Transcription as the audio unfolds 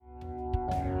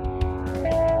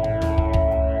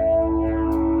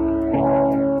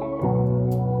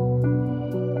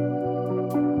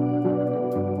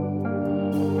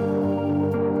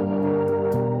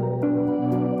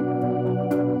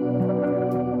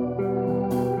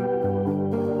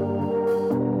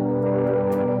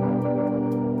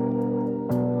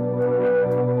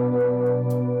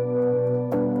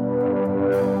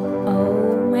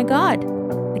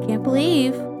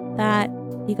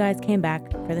you guys came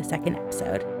back for the second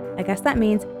episode. I guess that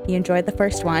means you enjoyed the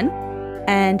first one.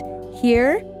 And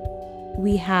here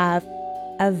we have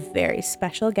a very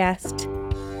special guest.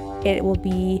 It will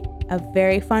be a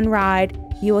very fun ride.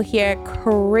 You will hear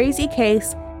crazy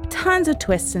case, tons of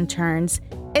twists and turns.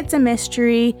 It's a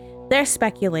mystery. There's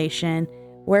speculation.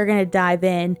 We're going to dive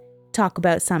in, talk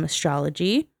about some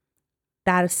astrology.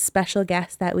 That special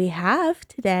guest that we have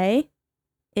today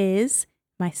is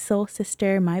my soul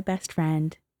sister, my best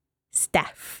friend,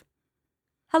 Steph.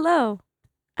 Hello.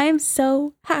 I am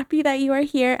so happy that you are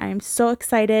here. I am so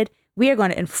excited. We are going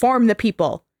to inform the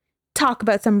people, talk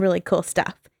about some really cool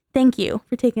stuff. Thank you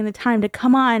for taking the time to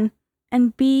come on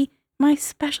and be my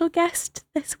special guest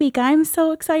this week. I'm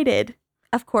so excited.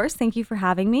 Of course. Thank you for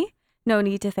having me. No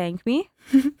need to thank me.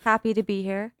 Happy to be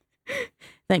here.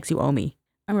 Thanks, you owe me.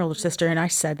 I'm your older sister, and I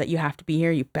said that you have to be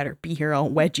here. You better be here. I'll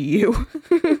wedgie you.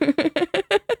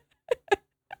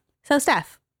 So,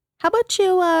 Steph, how about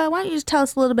you, why don't you just tell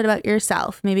us a little bit about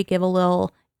yourself? Maybe give a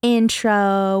little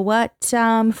intro. What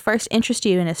first interested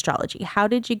you in astrology? How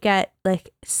did you get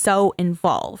so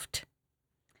involved?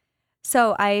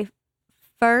 So I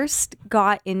first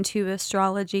got into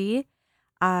astrology.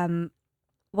 Well,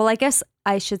 I guess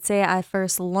I should say I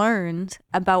first learned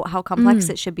about how complex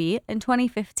it should be in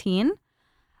 2015.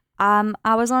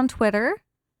 I was on Twitter,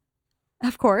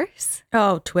 of course.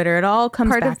 Oh, Twitter. It all comes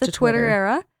part back of the to Twitter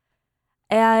era.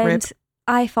 And Rip.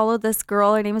 I followed this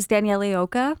girl. Her name is Danielle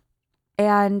Ioka.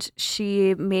 And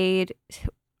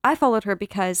I followed her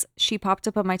because she popped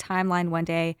up on my timeline one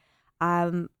day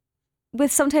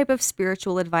with some type of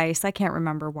spiritual advice. I can't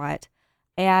remember what.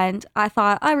 And I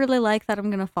thought, I really like that. I'm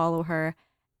going to follow her.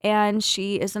 And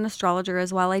she is an astrologer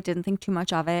as well. I didn't think too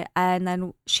much of it. And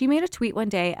then she made a tweet one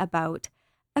day about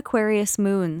Aquarius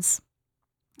moons.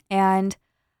 And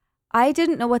I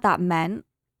didn't know what that meant,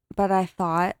 but I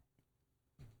thought,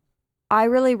 I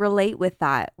really relate with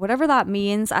that. Whatever that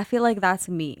means, I feel like that's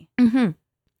me. Mm-hmm.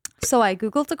 So I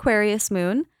Googled Aquarius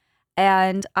moon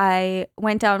and I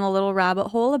went down a little rabbit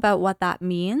hole about what that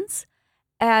means.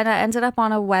 And I ended up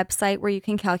on a website where you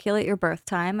can calculate your birth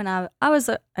time. And I was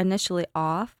initially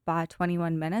off by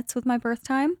 21 minutes with my birth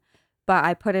time, but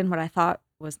I put in what I thought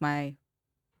was my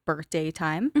birthday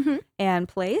time and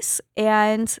place.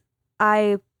 And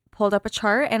I pulled up a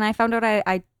chart and I found out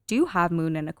I do have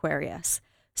moon in Aquarius.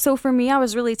 So for me, I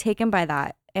was really taken by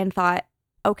that and thought,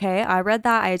 okay, I read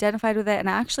that, I identified with it, and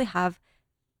I actually have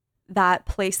that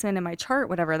placement in my chart,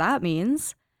 whatever that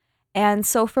means. And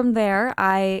so from there,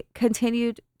 I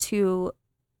continued to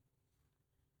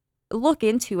look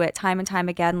into it time and time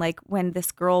again. Like when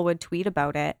this girl would tweet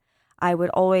about it, I would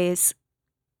always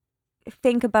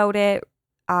think about it.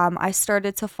 I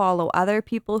started to follow other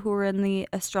people who were in the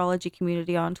astrology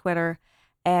community on Twitter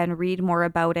and read more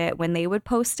about it when they would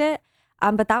post it.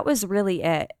 But that was really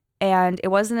it. And it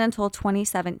wasn't until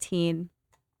 2017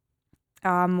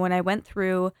 when I went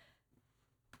through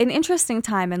an interesting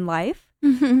time in life.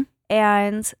 Mm-hmm.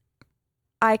 And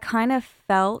I kind of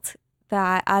felt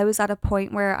that I was at a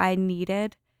point where I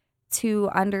needed to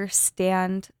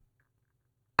understand,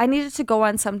 I needed to go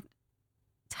on some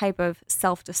type of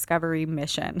self-discovery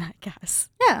mission, I guess.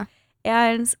 Yeah.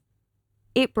 And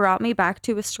it brought me back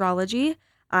to astrology.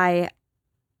 I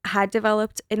had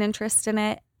developed an interest in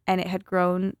it and it had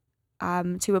grown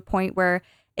to a point where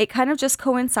it kind of just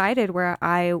coincided where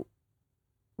I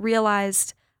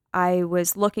realized I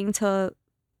was looking to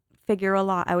figure a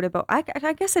lot out about, I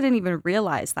guess I didn't even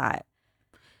realize that.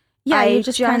 Yeah, you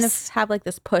just kind of have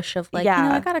this push of I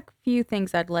Yeah. got a few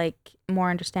things I'd like more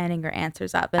understanding or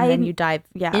answers up. And then you dive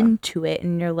into it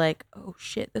and you're like, oh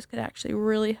shit, this could actually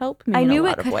really help me. I knew in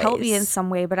a it lot could of help me in ways.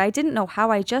 some way, but I didn't know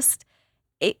how.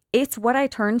 It's what I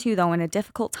turned to though in a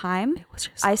difficult time. It was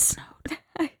your South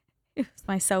Node. It was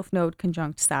my South Node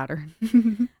conjunct Saturn.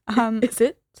 Is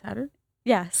it Saturn?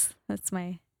 Yes,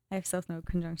 I have South Node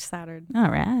conjunct Saturn.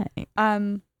 All right.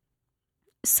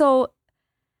 So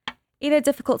in a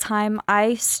difficult time,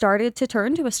 I started to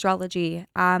turn to astrology.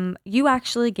 You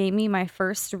actually gave me my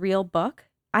first real book.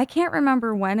 I can't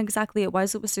remember when exactly it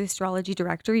was. It was the Astrology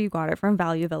Director. You got it from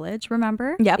Value Village,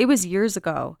 remember? Yep. It was years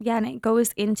ago. Yeah, and it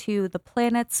goes into the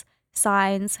planets,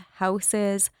 signs,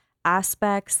 houses,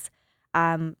 aspects,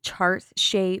 chart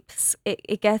shapes.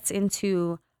 It gets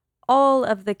into all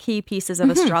of the key pieces of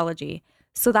astrology.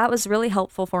 So that was really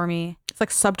helpful for me. It's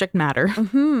like subject matter.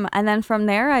 And then from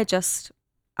there, I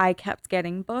kept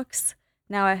getting books.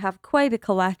 Now I have quite a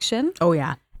collection. Oh,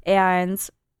 yeah. And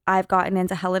I've gotten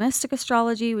into Hellenistic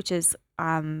astrology, which is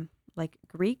like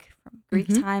Greek, from Greek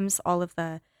times.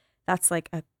 That's like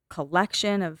a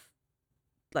collection of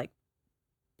like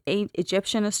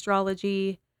Egyptian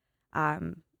astrology,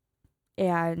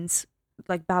 and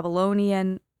like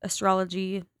Babylonian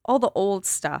astrology, all the old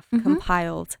stuff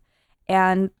compiled.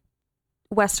 And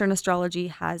Western astrology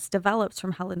has developed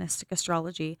from Hellenistic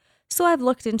astrology. So I've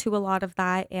looked into a lot of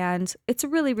that, and it's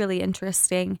really, really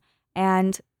interesting.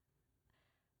 And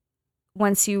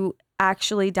once you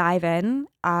actually dive in,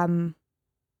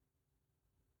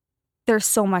 there's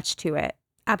so much to it.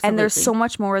 Absolutely. And there's so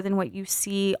much more than what you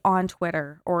see on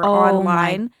Twitter or Oh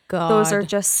my online. God. Those are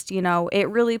just, it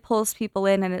really pulls people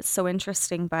in and it's so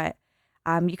interesting, but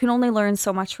you can only learn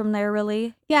so much from there,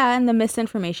 really. Yeah, and the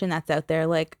misinformation that's out there,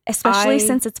 like Especially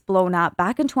since it's blown up.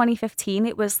 Back in 2015,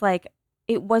 it was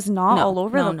not all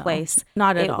over the place.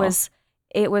 Not at all.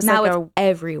 It was now like it's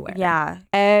everywhere. Yeah.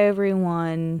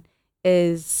 Everyone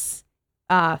is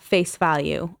face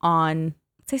value on.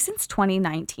 Say since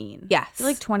 2019. Yes. I feel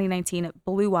like 2019, it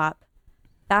blew up.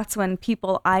 That's when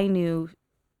people I knew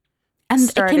and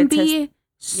started it can be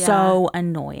so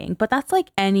annoying. But that's like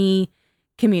any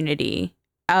community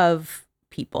of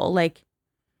people. Like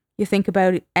you think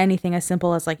about anything as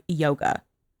simple as like yoga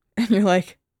and you're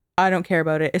like, I don't care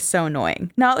about it. It's so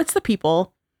annoying. No, it's the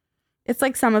people. It's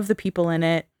like some of the people in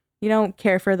it. You don't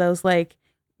care for those like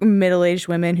middle-aged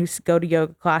women who go to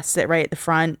yoga class, sit right at the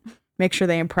front, make sure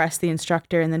they impress the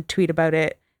instructor, and then tweet about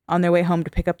it on their way home to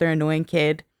pick up their annoying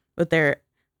kid with their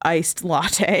iced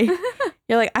latte.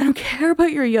 You're like, I don't care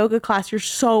about your yoga class. You're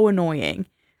so annoying.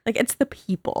 Like, it's the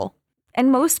people.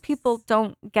 And most people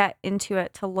don't get into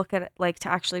it to look at it, like to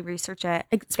actually research it.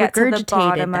 It's get to the regurgitated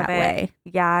bottom that of it. way.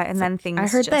 Yeah, and then things I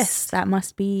heard just... this. That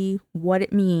must be what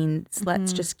it means.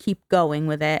 Let's just keep going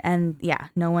with it. And yeah,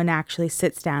 no one actually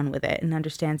sits down with it and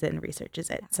understands it and researches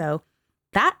it. So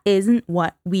that isn't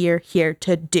what we're here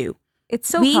to do. It's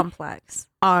so complex.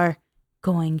 We are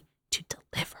going to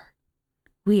deliver.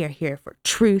 We are here for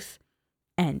truth.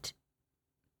 And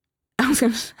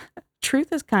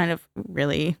truth is kind of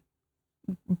really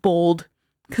bold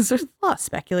because there's a lot of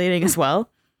speculating as well.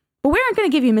 But we aren't going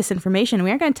to give you misinformation.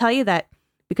 We aren't going to tell you that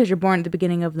because you're born at the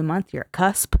beginning of the month, you're a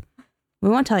cusp. We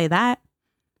won't tell you that.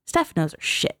 Steph knows her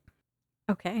shit.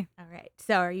 Okay. All right.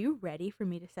 So are you ready for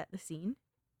me to set the scene?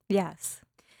 Yes.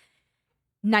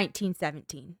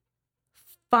 1917.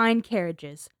 Fine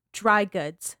carriages, dry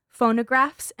goods,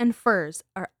 phonographs, and furs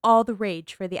are all the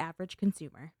rage for the average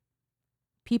consumer.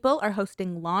 People are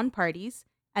hosting lawn parties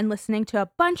and listening to a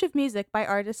bunch of music by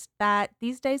artists that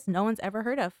these days no one's ever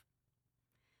heard of.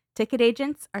 Ticket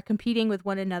agents are competing with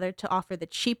one another to offer the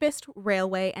cheapest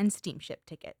railway and steamship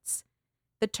tickets.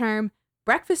 The term,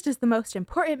 breakfast is the most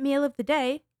important meal of the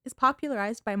day, is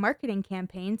popularized by marketing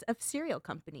campaigns of cereal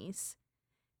companies.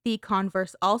 The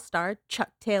Converse All-Star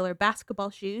Chuck Taylor basketball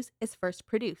shoes is first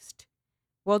produced.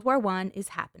 World War I is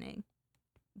happening.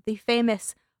 The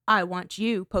famous I Want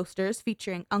You posters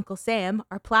featuring Uncle Sam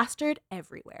are plastered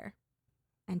everywhere.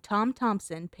 And Tom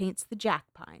Thomson paints the jack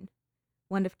pine,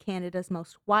 one of Canada's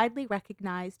most widely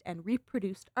recognized and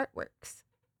reproduced artworks.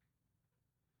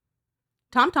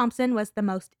 Tom Thomson was the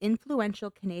most influential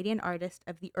Canadian artist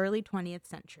of the early 20th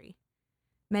century.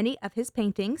 Many of his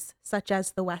paintings, such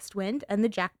as The West Wind and the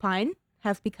Jack Pine,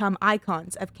 have become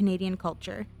icons of Canadian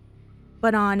culture.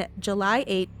 But on July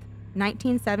 8,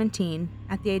 1917,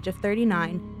 at the age of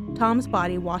 39, Tom's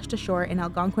body washed ashore in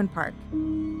Algonquin Park,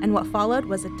 and what followed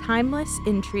was a timeless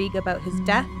intrigue about his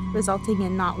death, resulting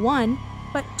in not one,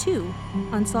 but two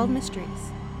unsolved mysteries.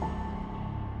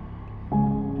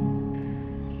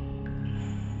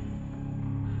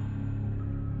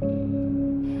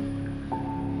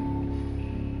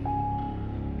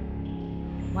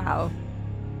 Wow.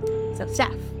 So,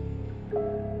 Steph,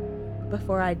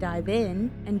 before I dive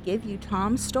in and give you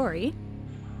Tom's story,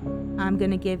 I'm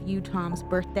going to give you Tom's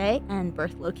birthday and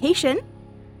birth location.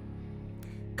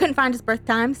 Couldn't find his birth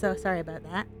time, so sorry about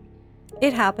that.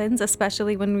 It happens,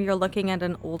 especially when you're looking at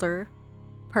an older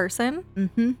person.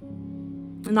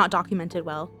 Not documented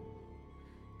well.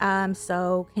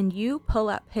 So can you pull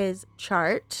up his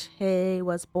chart? He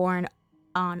was born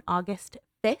on August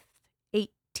 5th,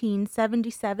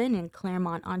 1877 in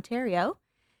Claremont, Ontario.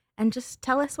 And just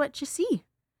tell us what you see.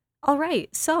 All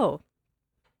right. So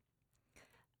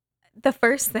the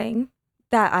first thing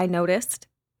that I noticed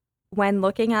when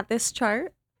looking at this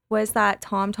chart was that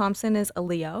Tom Thomson is a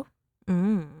Leo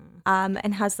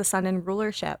and has the sun in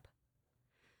rulership.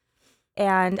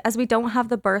 And as we don't have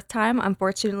the birth time,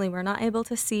 unfortunately, we're not able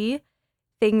to see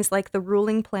things like the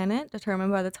ruling planet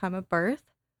determined by the time of birth.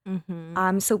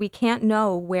 So we can't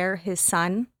know where his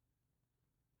sun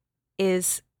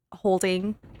is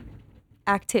holding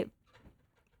active.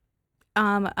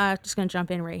 Just gonna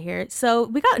jump in right here. So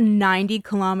we got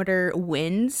 90-kilometer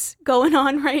winds going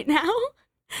on right now.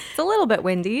 It's a little bit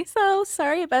windy. So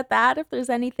sorry about that. If there's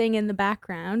anything in the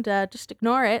background, just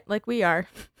ignore it like we are.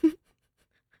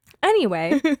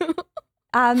 Anyway,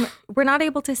 we're not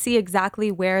able to see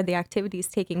exactly where the activity is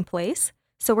taking place,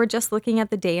 so we're just looking at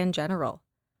the day in general.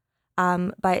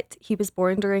 But he was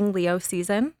born during Leo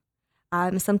season.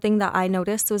 Something that I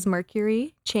noticed was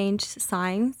Mercury changed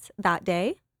signs that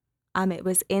day. It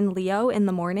was in Leo in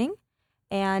the morning,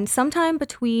 and sometime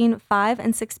between 5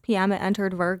 and 6 p.m. it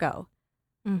entered Virgo.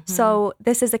 So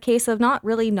this is a case of not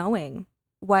really knowing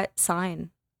what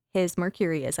sign his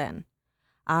Mercury is in,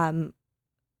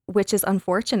 which is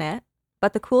unfortunate.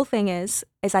 But the cool thing is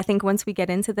I think once we get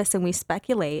into this and we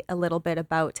speculate a little bit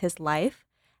about his life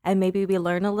and maybe we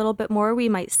learn a little bit more, we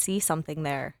might see something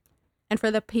there. And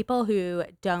for the people who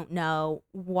don't know,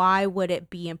 why would it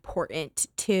be important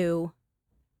to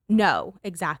know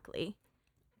exactly?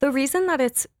 The reason that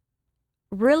it's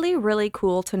really, really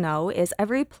cool to know is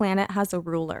every planet has a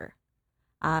ruler.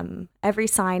 Every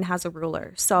sign has a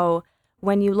ruler. So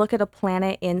when you look at a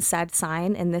planet in said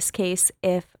sign, in this case,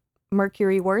 if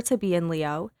Mercury were to be in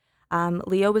Leo,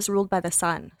 Leo is ruled by the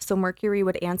sun. So Mercury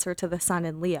would answer to the sun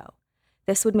in Leo.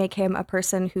 This would make him a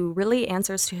person who really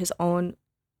answers to his own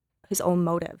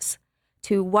motives,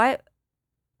 to what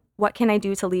can I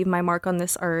do to leave my mark on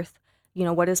this earth? You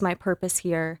know, what is my purpose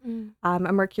here? A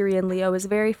Mercury in Leo is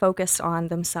very focused on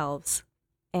themselves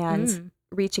and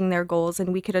reaching their goals.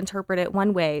 And we could interpret it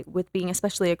one way with being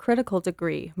especially a critical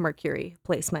degree Mercury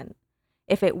placement.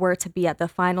 If it were to be at the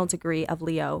final degree of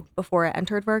Leo before it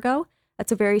entered Virgo,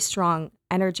 that's a very strong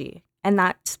energy. And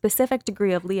that specific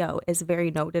degree of Leo is very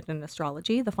noted in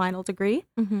astrology, the final degree.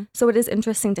 So it is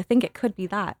interesting to think it could be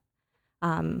that.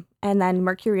 And then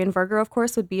Mercury in Virgo, of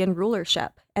course, would be in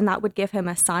rulership. And that would give him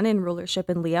a sun in rulership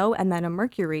in Leo and then a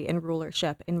Mercury in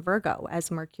rulership in Virgo, as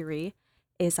Mercury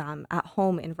is at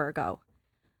home in Virgo.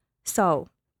 So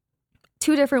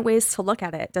 2 different ways to look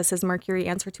at it. Does his Mercury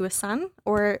answer to his sun,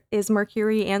 or is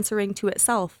Mercury answering to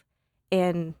itself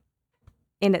in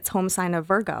its home sign of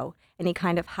Virgo? And he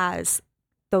kind of has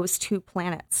those 2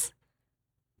 planets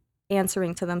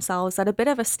answering to themselves at a bit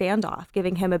of a standoff,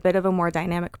 giving him a bit of a more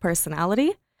dynamic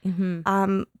personality.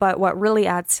 But what really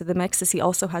adds to the mix is he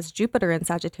also has Jupiter in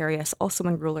Sagittarius, also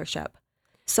in rulership.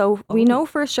 So we know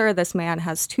for sure this man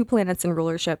has 2 planets in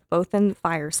rulership, both in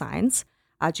fire signs.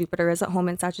 Jupiter is at home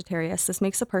in Sagittarius. This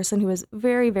makes a person who is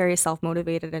very, very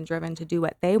self-motivated and driven to do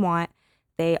what they want.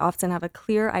 They often have a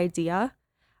clear idea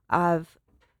of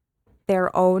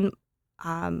their own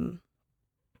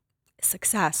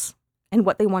success and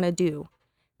what they want to do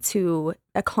to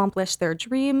accomplish their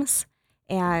dreams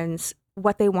and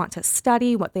what they want to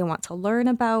study, what they want to learn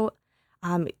about.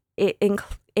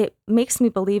 It makes me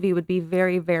believe he would be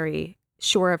very, very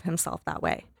sure of himself that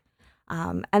way.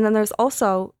 And then there's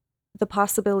also the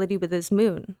possibility with his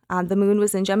moon. The moon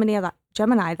was in Gemini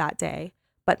that day,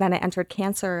 but then it entered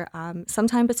Cancer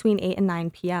sometime between 8 and 9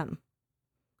 p.m.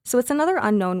 So it's another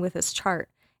unknown with his chart.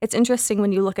 It's interesting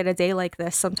when you look at a day like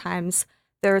this, sometimes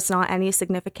there's not any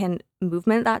significant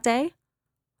movement that day.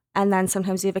 And then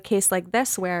sometimes you have a case like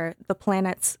this where the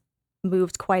planets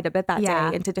moved quite a bit that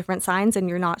day into different signs and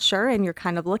you're not sure. And you're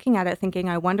kind of looking at it thinking,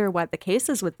 I wonder what the case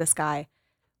is with this guy.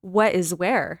 What is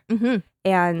where?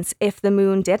 And if the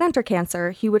moon did enter Cancer,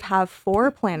 he would have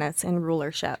 4 planets in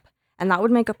rulership. And that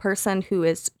would make a person who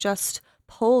is just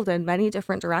pulled in many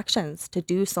different directions to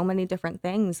do so many different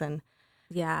things. And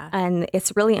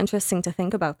it's really interesting to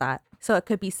think about that. So it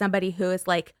could be somebody who is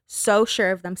like so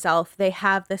sure of themselves. They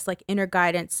have this like inner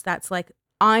guidance that's like,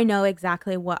 I know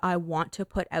exactly what I want to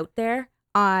put out there.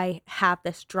 I have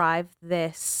this drive,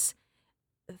 this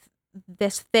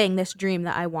thing, this dream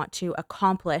that I want to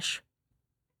accomplish.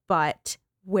 But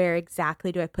where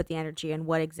exactly do I put the energy and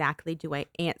what exactly do I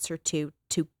answer to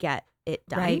get it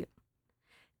done? Right.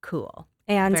 Cool.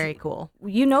 And very cool.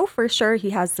 You know for sure he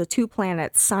has the 2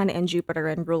 planets, Sun and Jupiter,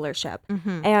 in rulership.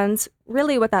 And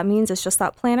really what that means is just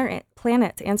that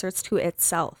planet answers to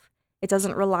itself. It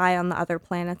doesn't rely on the other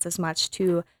planets as much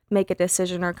to make a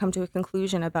decision or come to a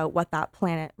conclusion about what that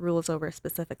planet rules over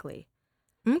specifically.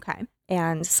 Okay.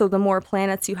 And so the more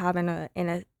planets you have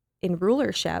in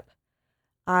rulership,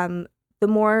 the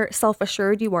more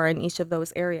self-assured you are in each of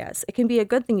those areas. It can be a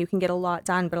good thing, you can get a lot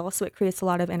done, but also it creates a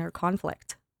lot of inner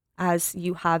conflict as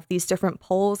you have these different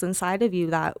poles inside of you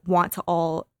that want to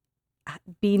all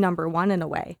be number one in a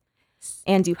way.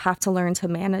 And you have to learn to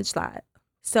manage that.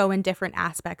 So in different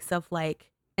aspects of, like,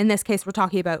 in this case, we're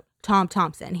talking about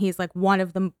Thomson. He's like one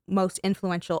of the most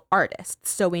influential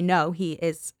artists. So we know he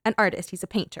is an artist. He's a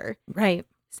painter. Right.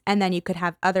 And then you could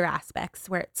have other aspects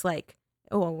where it's like,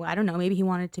 oh, I don't know, maybe he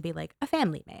wanted to be like a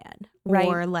family man. Right.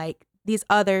 Or like these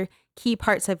other, key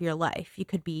parts of your life. You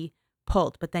could be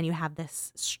pulled, but then you have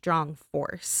this strong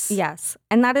force. Yes.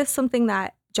 And that is something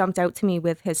that jumped out to me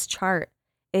with his chart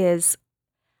is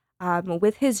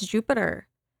with his Jupiter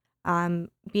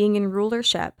being in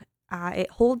rulership, it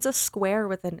holds a square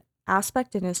with an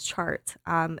aspect in his chart.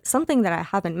 Something that I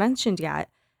haven't mentioned yet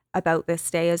about this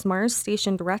day is Mars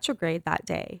stationed retrograde that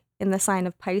day in the sign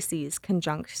of Pisces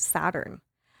conjunct Saturn,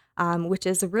 which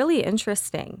is really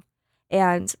interesting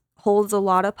and holds a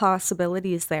lot of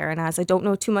possibilities there. And as I don't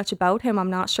know too much about him, I'm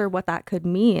not sure what that could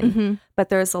mean, but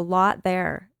there's a lot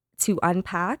there to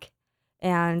unpack.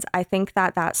 And I think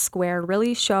that that square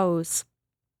really shows,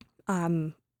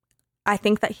 I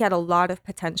think that he had a lot of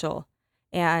potential,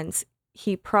 and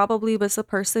he probably was a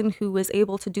person who was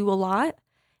able to do a lot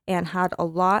and had a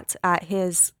lot at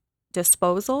his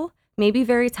disposal, maybe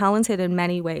very talented in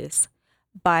many ways.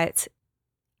 But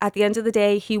at the end of the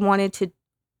day, he wanted to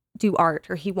do art,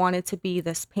 or he wanted to be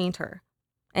this painter.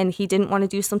 And he didn't want to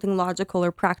do something logical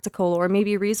or practical or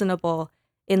maybe reasonable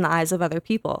in the eyes of other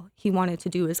people. He wanted to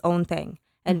do his own thing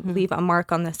and leave a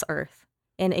mark on this earth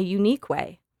in a unique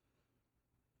way.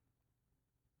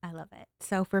 I love it.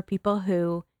 So for people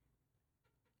who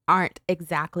aren't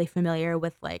exactly familiar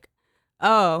with like,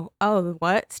 oh,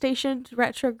 what stationed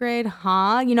retrograde?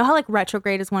 Huh? You know how like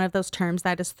retrograde is one of those terms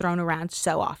that is thrown around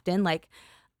so often, like,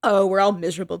 oh, we're all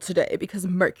miserable today because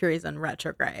Mercury's in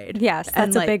retrograde. Yes, that's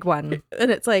And, a like, big one.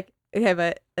 And it's like, okay,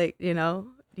 but like, you know,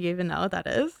 do you even know what that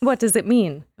is? What does it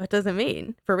mean? What does it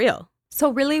mean? For real. So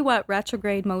really what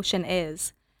retrograde motion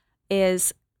is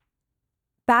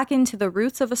back into the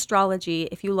roots of astrology.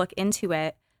 If you look into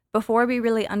it, before we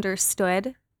really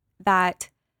understood that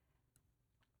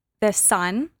the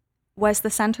sun was the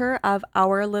center of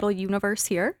our little universe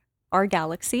here, our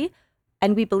galaxy,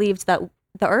 and we believed that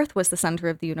the earth was the center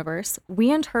of the universe,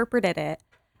 we interpreted it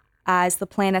as the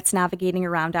planets navigating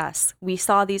around us. We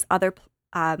saw these other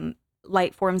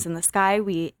light forms in the sky.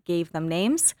 We gave them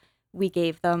names. We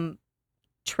gave them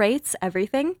traits,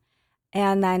 everything.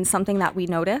 And then something that we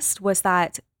noticed was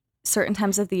that certain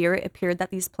times of the year, it appeared that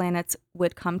these planets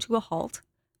would come to a halt,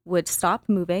 would stop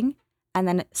moving, and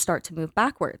then start to move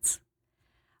backwards.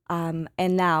 And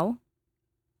now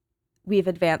we've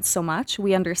advanced so much.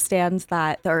 We understand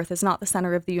that the Earth is not the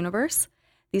center of the universe.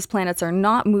 These planets are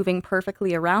not moving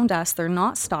perfectly around us. They're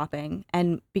not stopping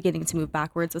and beginning to move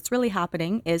backwards. What's really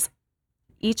happening is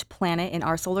each planet in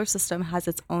our solar system has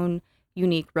its own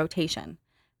unique rotation.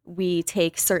 We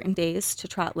take certain days to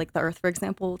travel, like the Earth, for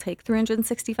example, will take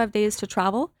 365 days to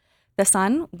travel the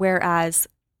sun, whereas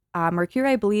Mercury,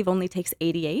 I believe, only takes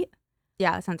 88.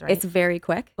 Yeah, that sounds right. It's very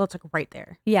quick. Well, it's like right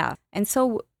there. Yeah. And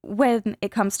so when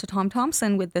it comes to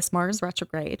Thomson with this Mars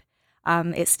retrograde,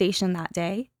 it's stationed that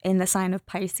day in the sign of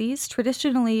Pisces.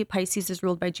 Traditionally, Pisces is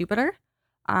ruled by Jupiter.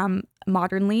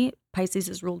 Modernly, Pisces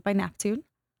is ruled by Neptune.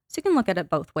 So you can look at it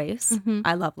both ways.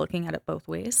 I love looking at it both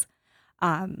ways.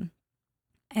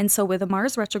 And so with a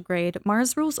Mars retrograde,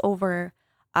 Mars rules over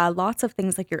lots of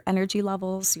things like your energy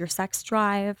levels, your sex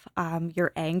drive,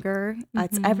 your anger.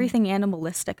 It's everything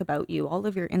animalistic about you, all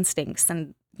of your instincts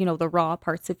and, you know, the raw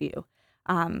parts of you.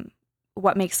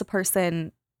 What makes a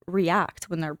person react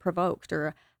when they're provoked,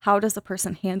 or how does a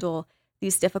person handle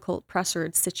these difficult,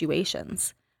 pressured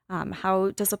situations?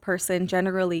 How does a person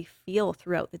generally feel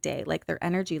throughout the day, like their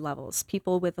energy levels?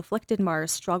 People with afflicted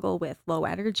Mars struggle with low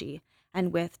energy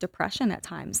and with depression at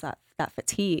times, that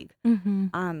fatigue.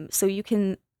 So you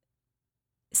can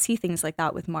see things like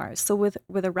that with Mars. So with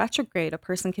a retrograde, a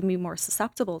person can be more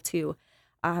susceptible to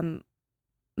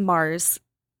Mars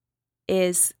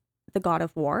is the god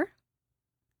of war.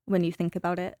 When you think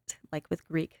about it, like with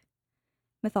Greek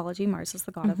mythology, Mars is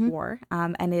the god of war,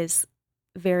 and is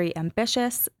very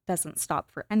ambitious, doesn't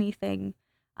stop for anything,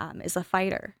 is a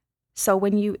fighter. So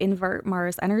when you invert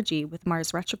Mars energy with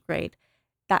Mars retrograde,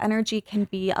 that energy can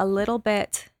be a little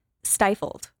bit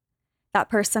stifled. That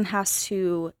person has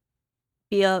to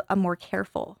be a more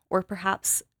careful, or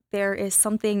perhaps there is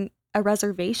a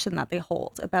reservation that they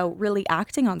hold about really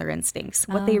acting on their instincts,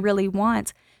 what they really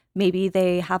want. Maybe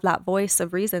they have that voice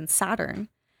of reason, Saturn,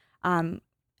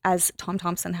 as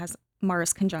Thomson has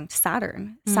Mars conjunct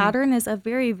Saturn. Saturn is a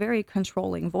very, very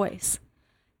controlling voice.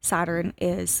 Saturn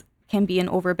can be an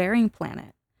overbearing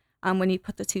planet. When you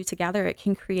put the two together, it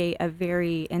can create a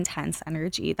very intense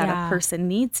energy that a person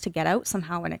needs to get out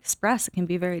somehow and express. It can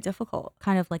be very difficult.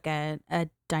 Kind of like a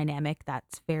dynamic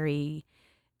that's very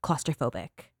claustrophobic.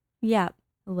 Yeah.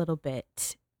 A little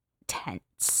bit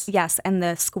tense. Yes, and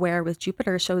the square with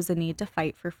Jupiter shows a need to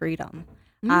fight for freedom.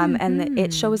 And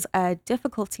it shows a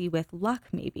difficulty with luck,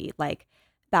 maybe. Like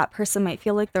that person might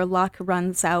feel like their luck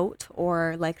runs out,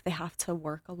 or like they have to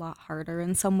work a lot harder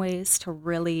in some ways to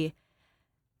really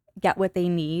get what they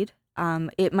need.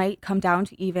 It might come down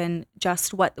to even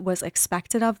just what was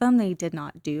expected of them they did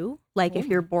not do. Like if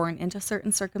you're born into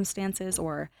certain circumstances,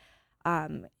 or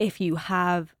if you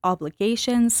have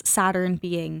obligations. Saturn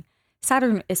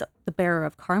is the bearer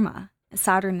of karma.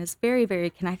 Saturn is very, very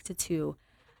connected to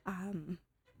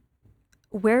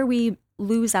where we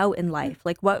lose out in life,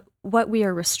 like what we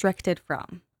are restricted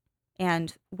from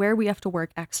and where we have to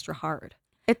work extra hard.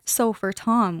 So for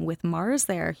Tom, with Mars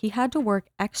there, he had to work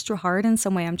extra hard in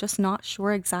some way. I'm just not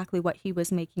sure exactly what he was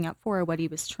making up for or what he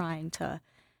was trying to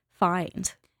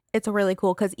find. It's really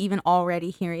cool because even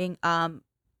already hearing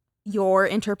your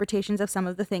interpretations of some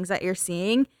of the things that you're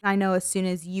seeing, I know as soon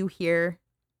as you hear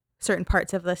certain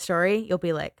parts of the story, you'll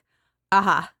be like,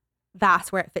 aha,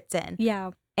 that's where it fits in.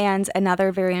 Yeah. And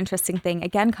another very interesting thing,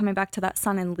 again, coming back to that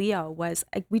sun in Leo, was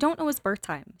we don't know his birth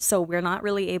time. So we're not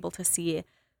really able to see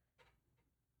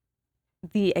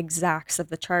the exacts of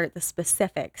the chart, the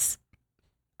specifics.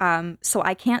 So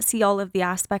I can't see all of the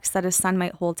aspects that his sun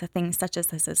might hold to things such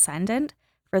as his ascendant.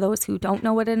 For those who don't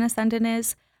know what an ascendant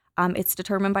is, it's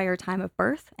determined by your time of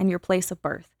birth and your place of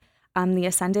birth. The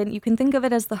ascendant, you can think of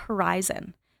it as the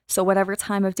horizon. So whatever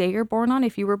time of day you're born on,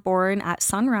 if you were born at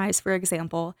sunrise, for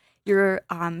example, your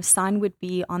sun would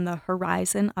be on the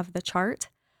horizon of the chart.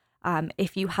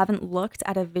 If you haven't looked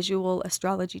at a visual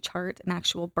astrology chart, an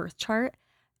actual birth chart,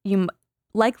 you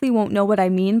likely won't know what I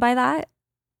mean by that.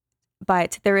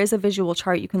 But there is a visual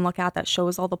chart you can look at that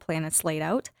shows all the planets laid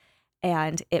out,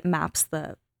 and it maps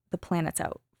the planets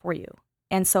out for you.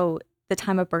 And so the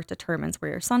time of birth determines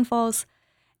where your sun falls.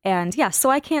 And yeah, so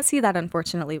I can't see that,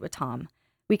 unfortunately, with Tom.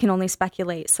 We can only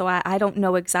speculate. So I don't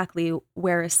know exactly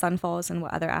where his sun falls and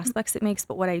what other aspects it makes.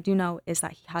 But what I do know is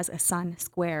that he has a sun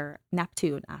square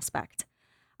Neptune aspect.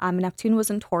 Neptune was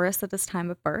in Taurus at his time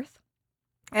of birth.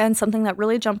 And something that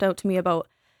really jumped out to me about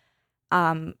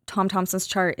Tom Thomson's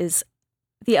chart is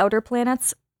the outer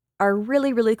planets are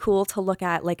really, really cool to look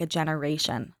at, like a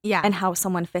generation. Yeah. And how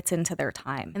someone fits into their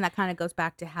time. And that kind of goes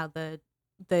back to how the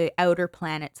outer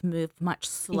planets move much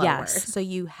slower. Yes. So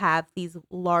you have these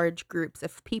large groups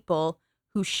of people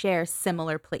who share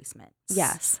similar placements.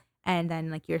 Yes. And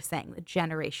then, like you're saying, the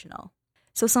generational.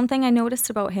 So something I noticed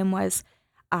about him was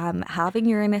having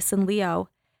Uranus in Leo.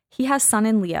 He has Sun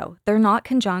in Leo. They're not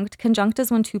conjunct. Conjunct is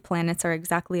when two planets are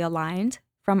exactly aligned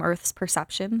from Earth's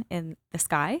perception in the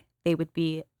sky. They would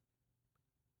be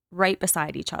right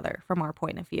beside each other from our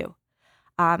point of view.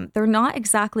 They're not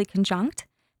exactly conjunct.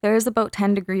 There is about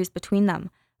 10 degrees between them.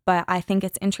 But I think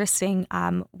it's interesting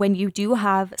when you do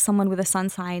have someone with a sun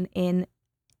sign in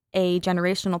a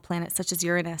generational planet such as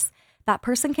Uranus, that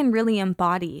person can really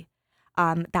embody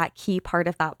that key part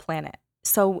of that planet.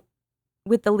 So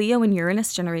with the Leo and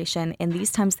Uranus generation in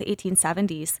these times, the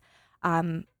 1870s,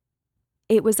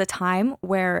 it was a time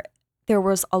where there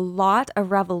was a lot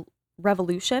of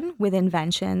revolution with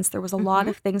inventions. There was a lot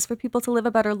of things for people to live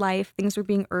a better life. Things were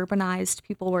being urbanized.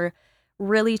 People were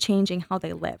really changing how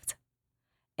they lived.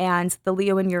 And the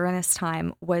Leo and Uranus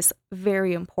time was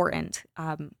very important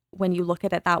when you look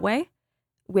at it that way,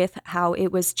 with how it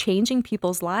was changing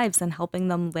people's lives and helping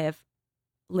them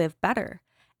live better.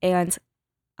 And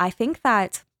I think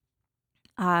that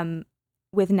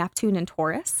with Neptune and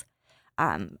Taurus,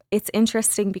 it's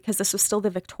interesting because this was still the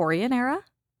Victorian era.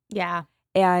 Yeah.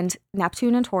 And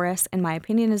Neptune and Taurus, in my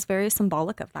opinion, is very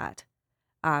symbolic of that.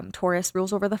 Taurus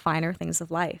rules over the finer things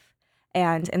of life.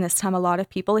 And in this time, a lot of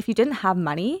people, if you didn't have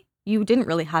money, you didn't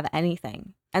really have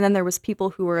anything. And then there was people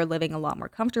who were living a lot more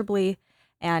comfortably.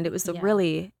 And it was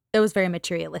it was very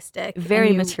materialistic.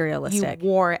 Very materialistic. You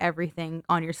wore everything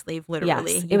on your sleeve,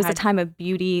 literally. Yes. It was a time of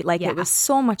beauty. Like it was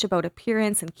so much about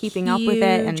appearance and keeping up with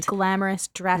it. And glamorous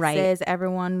dresses. Right.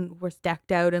 Everyone was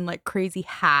decked out in like crazy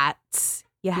hats.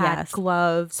 You had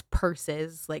gloves,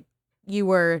 purses. Like you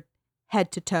were head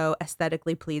to toe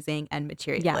aesthetically pleasing and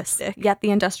materialistic. Yes. Yet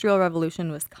the Industrial Revolution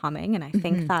was coming. And I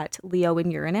think that Leo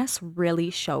and Uranus really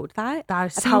showed that. That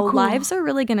is so how cool. Lives are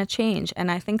really going to change. And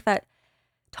I think that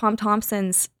Tom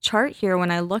Thomson's chart here,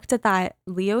 when I looked at that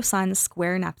Leo Sun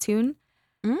square Neptune,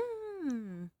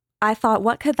 I thought,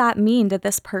 what could that mean? Did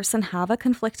this person have a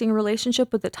conflicting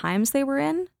relationship with the times they were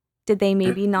in? Did they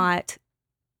maybe not,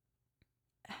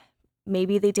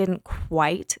 maybe they didn't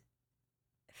quite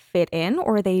fit in,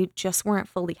 or they just weren't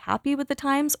fully happy with the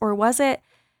times? Or was it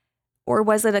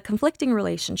a conflicting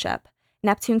relationship?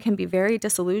 Neptune can be very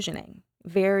disillusioning.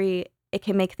 It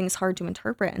can make things hard to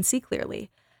interpret and see clearly.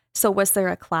 So was there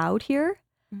a cloud here?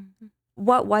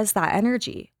 What was that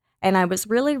energy? And I was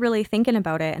really, really thinking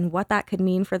about it and what that could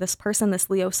mean for this person, this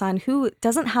Leo sun, who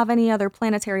doesn't have any other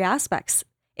planetary aspects.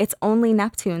 It's only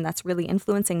Neptune that's really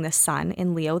influencing this sun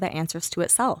in Leo that answers to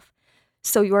itself.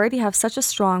 So you already have such a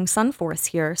strong sun force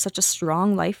here, such a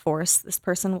strong life force. This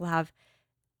person will have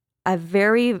a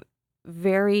very,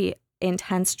 very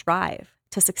intense drive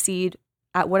to succeed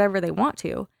at whatever they want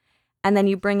to. And then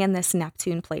you bring in this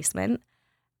Neptune placement.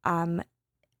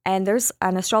 And there's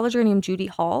an astrologer named Judy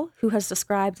Hall who has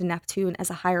described Neptune as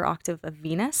a higher octave of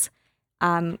Venus.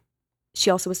 She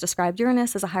also has described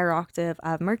Uranus as a higher octave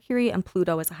of Mercury and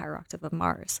Pluto as a higher octave of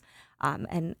Mars.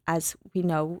 And as we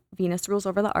know, Venus rules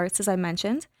over the arts, as I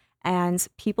mentioned. And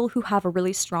people who have a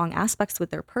really strong aspects with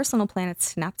their personal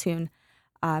planets to Neptune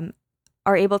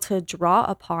are able to draw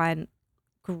upon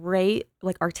great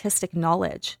artistic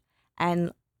knowledge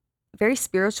and very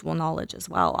spiritual knowledge as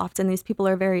well. Often these people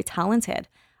are very talented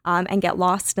and get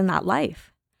lost in that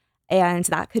life. And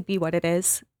that could be what it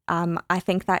is. I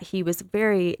think that he was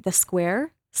the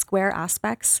square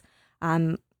aspects.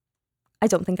 I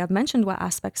don't think I've mentioned what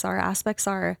aspects are. Aspects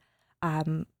are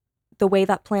the way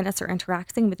that planets are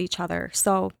interacting with each other.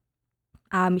 So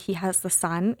he has the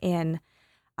sun in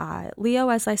Leo,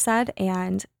 as I said,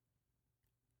 and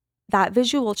that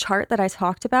visual chart that I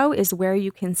talked about is where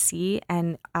you can see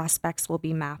and aspects will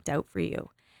be mapped out for you.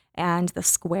 And the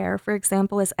square, for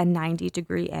example, is a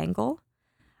 90-degree angle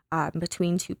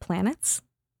between two planets.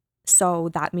 So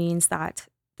that means that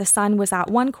the sun was at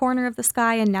one corner of the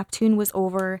sky and Neptune was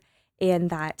over in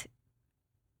that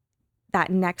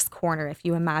next corner, if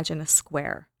you imagine a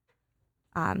square,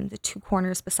 the two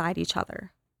corners beside each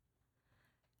other.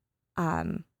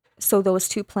 So those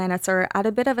two planets are at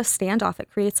a bit of a standoff. It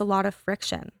creates a lot of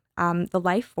friction. The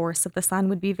life force of the sun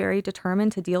would be very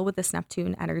determined to deal with this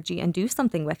Neptune energy and do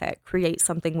something with it, create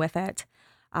something with it.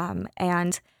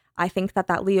 And I think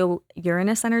that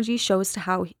Leo-Uranus energy shows to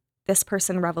how this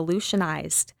person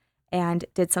revolutionized and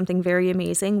did something very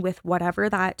amazing with whatever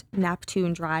that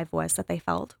Neptune drive was that they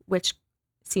felt, which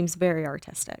seems very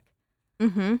artistic.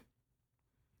 Mm-hmm.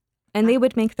 And they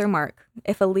would make their mark.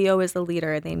 If a Leo is a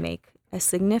leader, they make a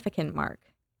significant mark.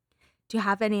 Do you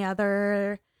have any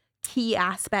other key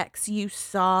aspects you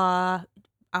saw?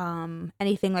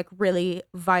 Anything like really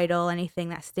vital, anything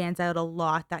that stands out a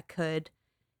lot that could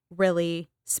really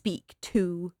speak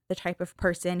to the type of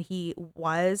person he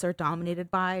was or dominated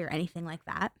by or anything like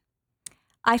that?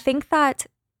 I think that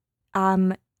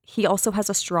he also has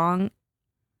a strong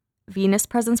Venus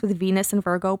presence with Venus and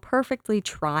Virgo perfectly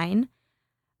trine.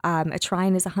 A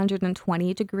trine is a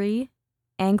 120-degree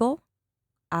angle.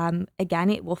 Again,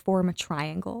 it will form a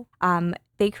triangle.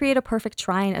 They create a perfect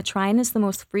trine. A trine is the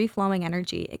most free-flowing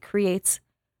energy. It creates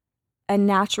a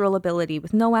natural ability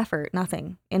with no effort,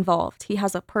 nothing involved. He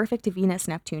has a perfect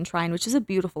Venus-Neptune trine, which is a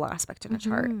beautiful aspect in a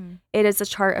chart. It is a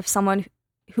chart of someone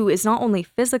who is not only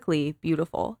physically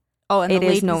beautiful, and it the is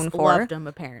ladies known for, loved him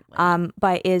apparently.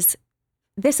 but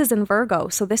this is in Virgo,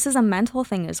 so this is a mental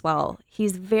thing as well.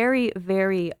 He's very,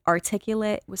 very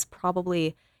articulate, was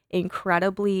probably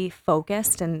incredibly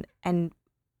focused and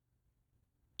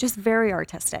just very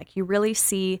artistic. You really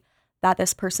see that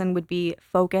this person would be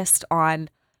focused on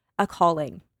a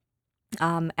calling,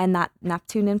 and that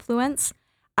Neptune influence.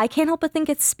 I can't help but think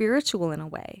it's spiritual in a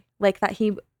way, like that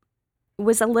he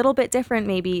was a little bit different,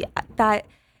 maybe that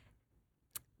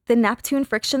the Neptune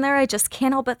friction there, I just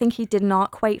can't help but think he did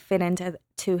not quite fit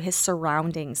into his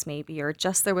surroundings, maybe, or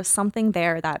just there was something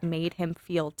there that made him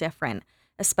feel different,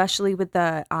 especially with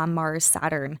the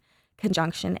Mars-Saturn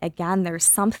conjunction. Again, there's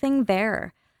something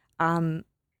there.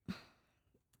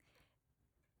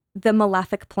 The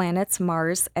malefic planets,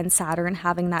 Mars and Saturn,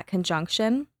 having that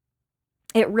conjunction,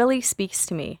 it really speaks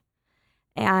to me.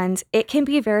 And it can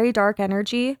be very dark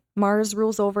energy. Mars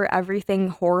rules over everything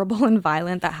horrible and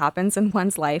violent that happens in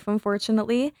one's life,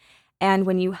 unfortunately. And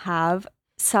when you have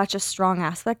such a strong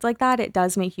aspect like that, it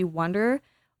does make you wonder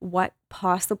what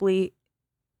possibly,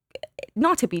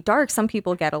 not to be dark, some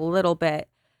people get a little bit,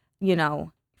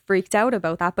 freaked out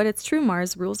about that, but it's true.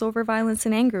 Mars rules over violence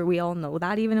and anger. We all know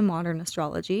that, even in modern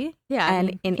astrology. Yeah.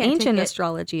 And in ancient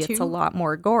astrology, it's a lot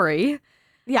more gory.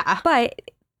 Yeah. But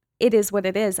it is what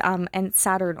it is. And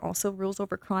Saturn also rules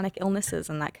over chronic illnesses,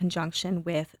 and that conjunction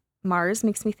with Mars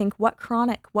makes me think, what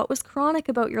was chronic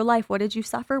about your life? What did you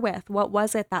suffer with? What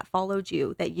was it that followed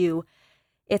you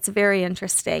it's very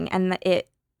interesting, and it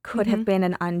could have been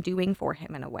an undoing for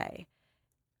him in a way.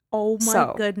 Oh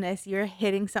my goodness, you're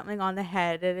hitting something on the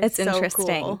head. It's so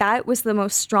interesting. Cool. That was the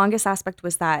most strongest aspect,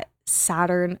 was that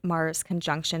Saturn-Mars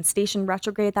conjunction. Station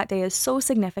retrograde that day is so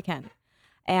significant.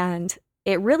 And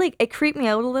it creeped me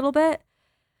out a little bit.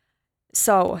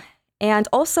 So And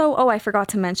also, I forgot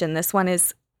to mention, this one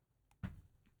is,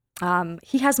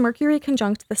 he has Mercury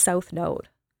conjunct the South Node.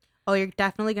 Oh, you're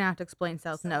definitely going to have to explain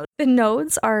South Node. The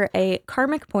nodes are a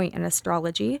karmic point in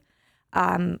astrology.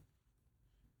 They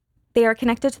are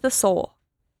connected to the soul.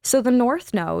 So the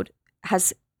North Node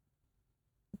has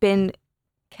been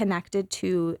connected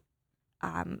to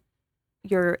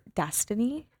your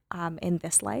destiny in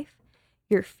this life,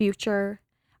 your future,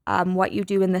 what you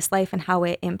do in this life and how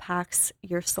it impacts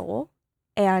your soul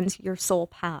and your soul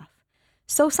path.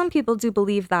 So some people do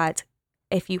believe that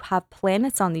if you have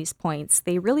planets on these points,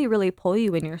 they really, really pull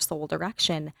you in your soul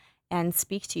direction and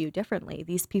speak to you differently.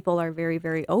 These people are very,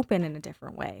 very open in a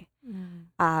different way.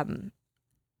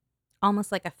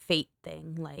 Almost like a fate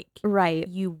thing. Like, right.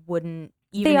 You wouldn't.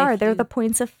 They're the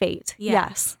points of fate. Yeah.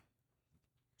 Yes.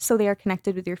 So they are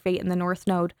connected with your fate, and the North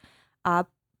Node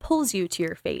pulls you to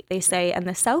your fate, they say, and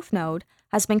the South Node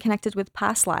has been connected with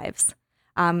past lives.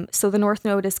 So the North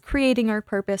Node is creating our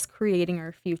purpose, creating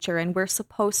our future, and we're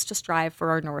supposed to strive for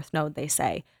our North Node, they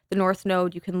say. The North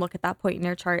Node, you can look at that point in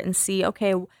your chart and see,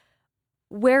 okay,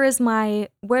 what is my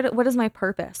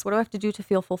purpose? What do I have to do to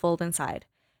feel fulfilled inside?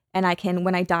 And I can,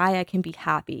 when I die, I can be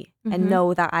happy and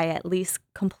know that I at least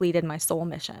completed my soul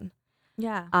mission.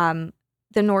 Yeah.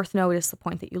 The North Node is the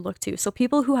point that you look to. So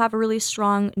people who have a really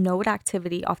strong node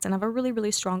activity often have a really,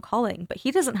 really strong calling, but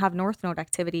he doesn't have North Node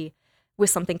activity with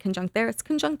something conjunct there. It's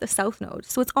conjunct the South Node.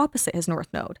 So it's opposite his North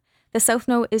Node. The South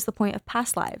Node is the point of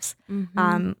past lives.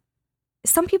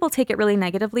 Some people take it really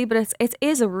negatively, but it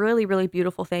is a really, really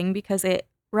beautiful thing because it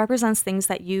represents things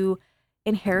that you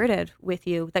inherited with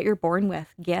you, that you're born with,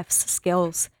 gifts,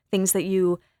 skills, things that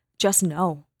you just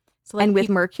know. So like, and with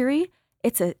Mercury,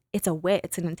 it's a wit,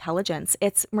 it's an intelligence.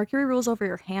 Mercury rules over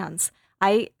your hands.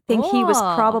 I think he was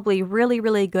probably really,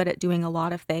 really good at doing a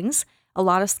lot of things, a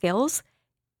lot of skills.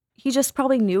 He just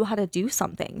probably knew how to do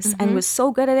some things and was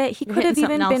so good at it. He could have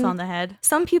even been on the head.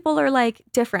 Some people are like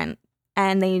different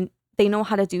and they know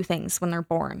how to do things when they're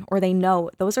born, or they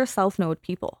know. Those are South Node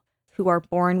people who are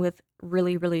born with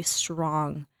really, really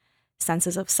strong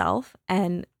senses of self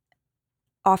and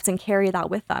often carry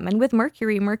that with them. And with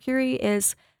Mercury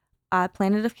is a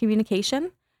planet of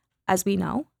communication, as we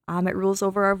know. It rules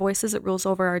over our voices. It rules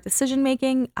over our decision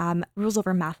making. It rules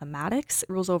over mathematics. It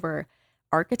rules over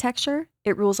architecture.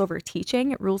 It rules over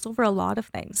teaching. It rules over a lot of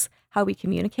things, how we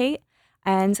communicate.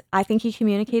 And I think he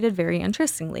communicated very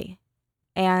interestingly.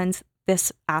 And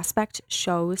this aspect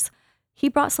shows he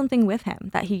brought something with him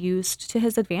that he used to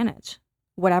his advantage,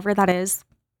 whatever that is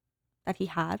that he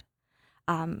had,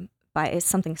 but it's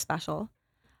something special.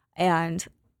 And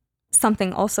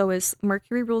something also is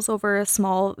Mercury rules over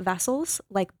small vessels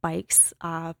like bikes,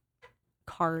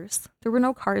 cars. There were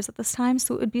no cars at this time,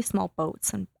 so it would be small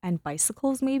boats and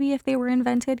bicycles maybe if they were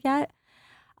invented yet.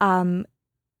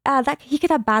 That he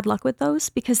could have bad luck with those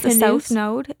because the South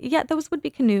Node, those would be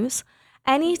canoes.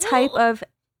 Any type of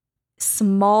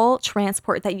small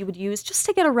transport that you would use just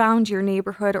to get around your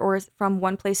neighborhood or from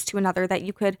one place to another that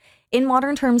you could, in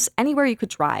modern terms, anywhere you could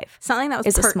drive. Something that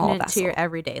was pertinent to your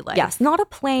everyday life. Yes, not a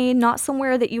plane, not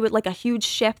somewhere that you would, like a huge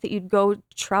ship that you'd go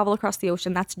travel across the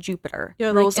ocean. That's Jupiter.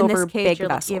 Rules over big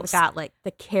vessels. You've got like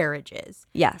the carriages.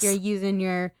 Yes. You're using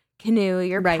your canoe,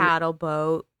 your paddle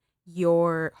boat,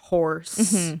 your horse.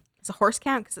 Does a horse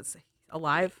count because it's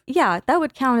alive? Yeah, that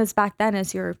would count as back then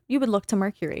as you would look to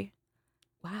Mercury.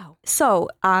 Wow. So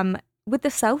with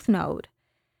the South Node,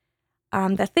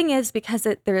 the thing is, because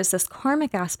there is this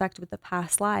karmic aspect with the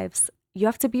past lives, you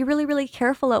have to be really, really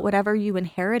careful at whatever you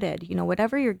inherited. You know,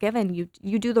 whatever you're given,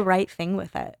 you do the right thing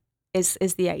with it, is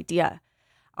the idea.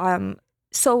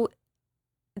 So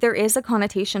there is a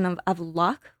connotation of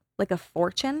luck, like a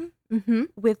fortune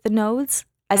with the nodes.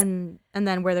 And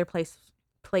then where their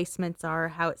placements are,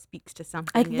 how it speaks to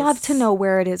something. I'd love to know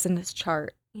where it is in this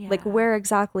chart. Yeah. Like where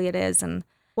exactly it is. And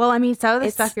well, I mean, some of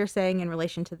the stuff you're saying in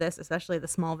relation to this, especially the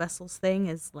small vessels thing,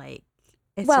 is like,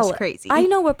 it's just crazy. I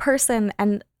know a person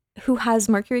who has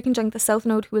Mercury conjunct the South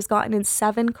Node who has gotten in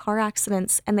 7 car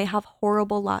accidents and they have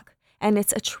horrible luck. And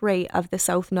it's a trait of the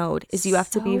South Node is you have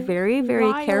to be very,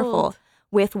 very careful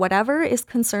with whatever is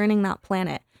concerning that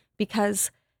planet because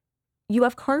you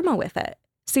have karma with it.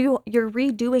 So you're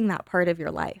redoing that part of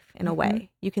your life in a way.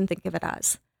 You can think of it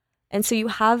as. And so you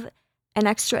have an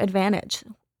extra advantage.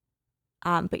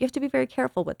 But you have to be very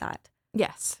careful with that.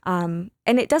 Yes. And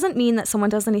it doesn't mean that someone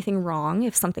does anything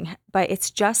wrong but it's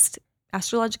just,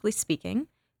 astrologically speaking,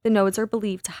 the nodes are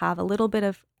believed to have a little bit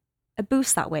of a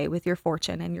boost that way with your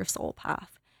fortune and your soul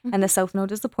path. And the South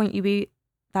Node is the point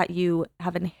that you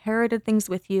have inherited things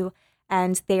with you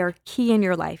and they are key in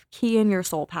your life, key in your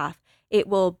soul path. It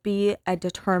will be a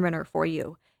determiner for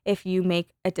you. if you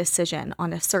make a decision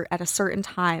on at a certain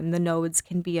time, the nodes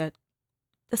can be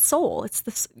the soul.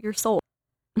 It's your soul.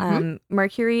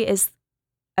 Mercury is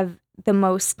the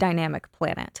most dynamic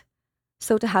planet.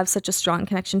 So to have such a strong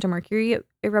connection to Mercury,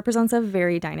 it represents a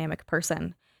very dynamic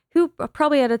person who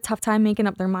probably had a tough time making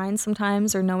up their minds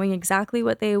sometimes, or knowing exactly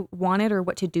what they wanted or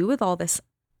what to do with all this,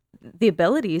 the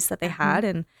abilities that they had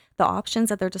and the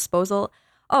options at their disposal.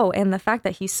 Oh, and the fact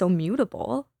that he's so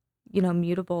mutable,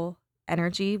 mutable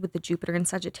energy with the Jupiter and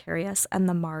Sagittarius and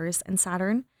the Mars and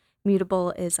Saturn.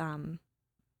 Mutable is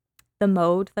the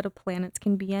mode that a planet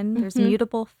can be in. There's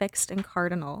mutable, fixed, and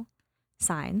cardinal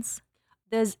signs.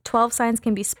 There's 12 signs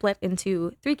can be split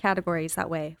into 3 categories that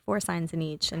way, 4 signs in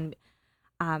each. And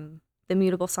the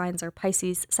mutable signs are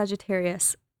Pisces,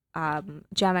 Sagittarius,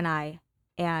 Gemini,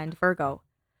 and Virgo.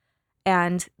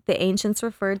 And the ancients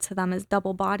referred to them as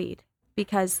double-bodied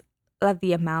because of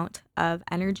the amount of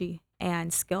energy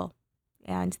and skill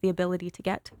and the ability to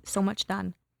get so much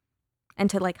done and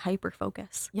to like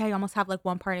hyper-focus. Yeah, you almost have like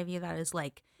one part of you that is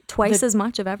like twice as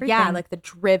much of everything. Yeah, like the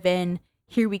driven,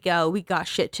 here we go, we got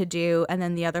shit to do. And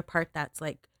then the other part that's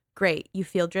like, great, you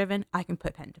feel driven, I can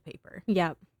put pen to paper.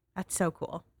 Yep. That's so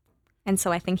cool. And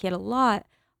so I think he had a lot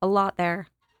there.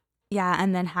 Yeah,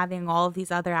 and then having all of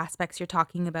these other aspects you're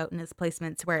talking about in his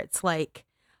placements where it's like,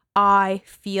 I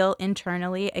feel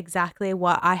internally exactly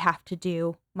what I have to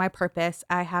do, my purpose,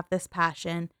 I have this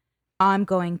passion, I'm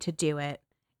going to do it.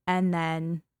 And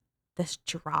then this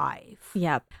drive.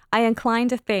 Yep. I incline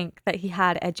to think that he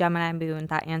had a Gemini moon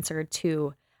that answered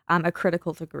to a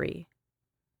critical degree,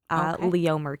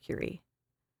 Leo Mercury.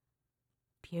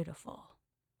 Beautiful.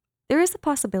 There is a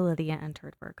possibility it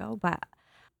entered Virgo, but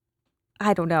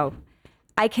I don't know.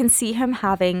 I can see him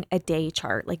having a day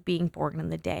chart, like being born in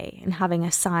the day and having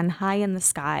a sun high in the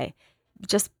sky,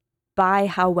 just by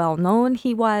how well known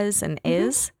he was and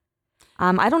is.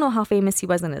 I don't know how famous he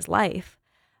was in his life.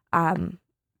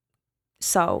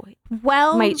 So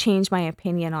might change my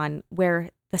opinion on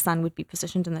where the sun would be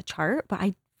positioned in the chart, but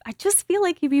I just feel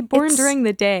like he'd be born during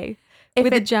the day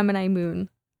with a Gemini moon.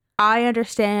 I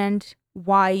understand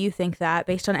why you think that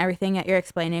based on everything that you're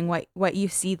explaining, what you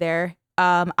see there.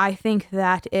 I think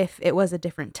that if it was a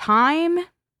different time,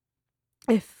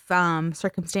 if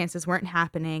circumstances weren't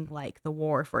happening, like the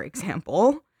war, for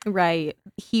example, right,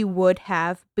 he would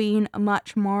have been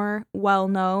much more well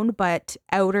known, but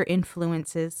outer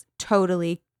influences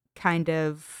totally kind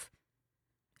of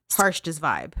harshed his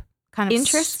vibe. Kind of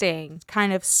interesting.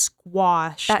 Kind of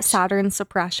squashed that Saturn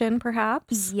suppression,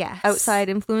 perhaps. Yes. Outside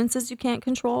influences you can't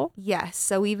control. Yes.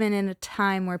 So even in a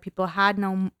time where people had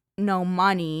no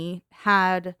money,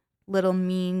 had little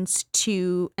means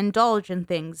to indulge in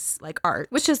things like art,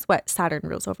 which is what Saturn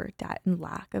rules over: debt and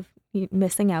lack of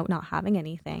missing out, not having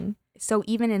anything. So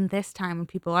even in this time when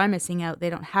people are missing out, they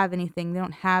don't have anything, they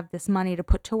don't have this money to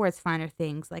put towards finer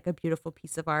things like a beautiful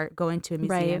piece of art, going to a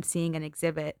museum, seeing an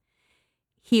exhibit.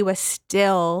 He was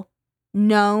still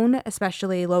known,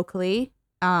 especially locally.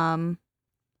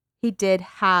 He did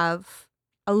have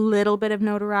a little bit of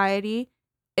notoriety.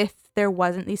 If there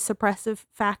wasn't these suppressive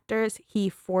factors, he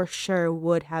for sure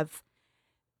would have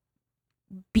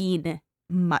been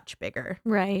much bigger.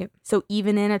 Right. So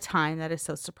even in a time that is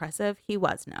so suppressive, he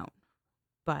was known.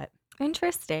 But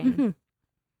interesting.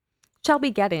 Shall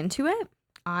we get into it?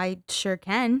 I sure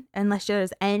can, unless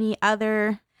there's any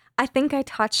other. I think I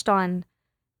touched on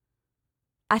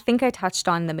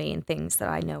the main things that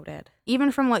I noted.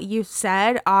 Even from what you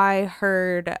said, I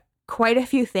heard quite a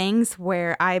few things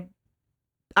where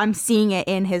I'm seeing it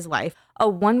in his life. Oh,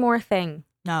 one more thing.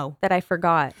 No. That I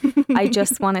forgot. I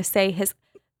just want to say his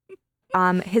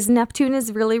Neptune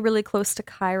is really, really close to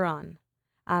Chiron.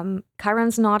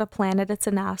 Chiron's not a planet, it's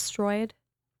an asteroid.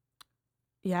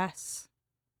 Yes.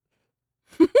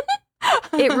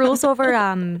 It rules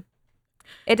over,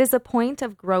 it is a point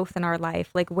of growth in our life,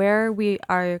 like where we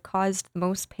are caused the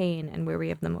most pain and where we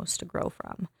have the most to grow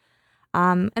from.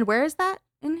 And where is that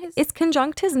in his? It's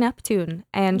conjunct his Neptune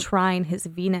and trine his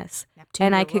Venus. Neptune,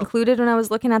 and I concluded when I was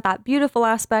looking at that beautiful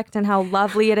aspect and how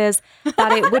lovely it is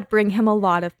that it would bring him a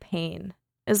lot of pain,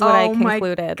 is what I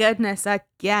concluded. Oh my goodness,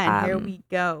 again, here we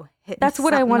go. That's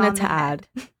what I wanted to add.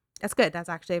 That's good. That's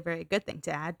actually a very good thing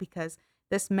to add because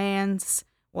this man's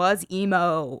was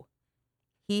emo.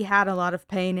 He had a lot of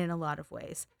pain in a lot of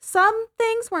ways. Some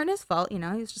things weren't his fault, he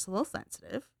was just a little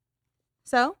sensitive.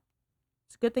 So,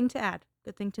 it's a good thing to add.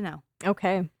 Good thing to know.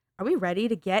 Okay. Are we ready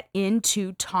to get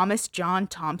into Thomas John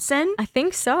Thomson? I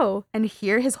think so. And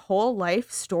hear his whole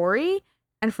life story?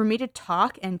 And for me to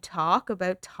talk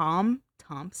about Tom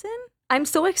Thomson? I'm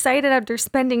so excited after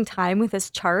spending time with this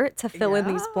chart to fill in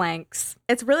these Yeah. blanks.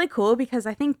 It's really cool because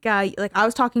I think, like, I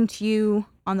was talking to you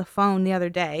on the phone the other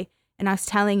day, and I was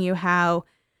telling you how,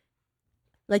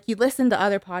 like, you listen to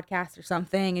other podcasts or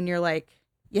something, and you're like,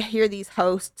 you hear these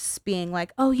hosts being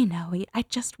like, oh, I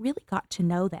just really got to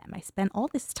know them. I spent all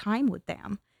this time with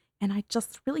them, and I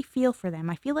just really feel for them.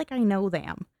 I feel like I know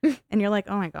them. And you're like,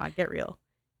 oh my God, get real.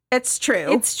 It's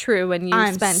true. It's true when you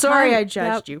I'm spend sorry time. I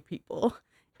judged you people.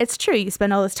 It's true. You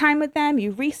spend all this time with them.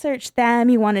 You research them.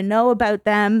 You want to know about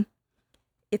them.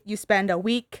 If you spend a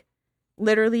week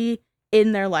literally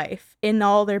in their life, in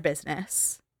all their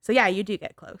business. So yeah, you do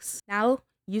get close. Now,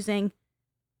 using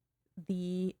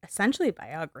the essentially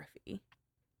biography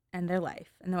and their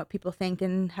life and what people think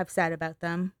and have said about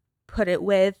them, put it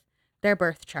with their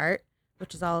birth chart,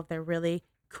 which is all of their really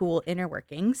cool inner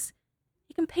workings,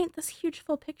 you can paint this huge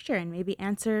full picture and maybe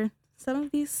answer some of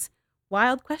these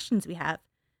wild questions we have,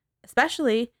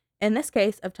 especially in this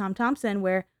case of Tom Thomson,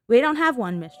 where we don't have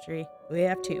one mystery, we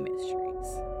have two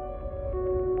mysteries.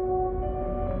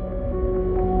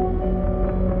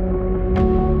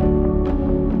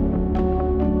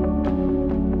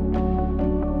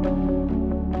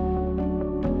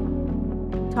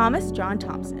 Thomas John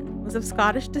Thomson was of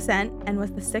Scottish descent and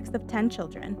was the sixth of 10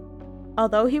 children.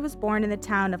 Although he was born in the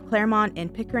town of Claremont in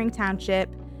Pickering Township,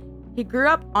 he grew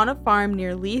up on a farm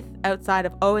near Leith outside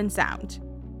of Owen Sound.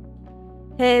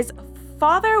 His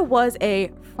father was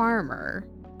a farmer,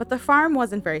 but the farm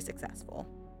wasn't very successful.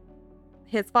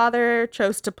 His father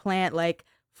chose to plant like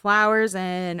flowers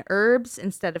and herbs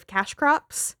instead of cash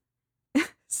crops.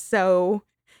 So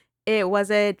it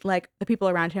wasn't like the people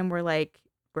around him were like,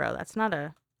 bro, it's not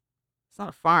a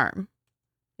farm.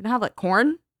 You don't have like corn?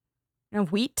 You don't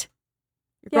have wheat?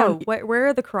 Where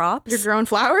are the crops? You're growing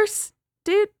flowers?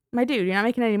 Dude, you're not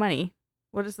making any money.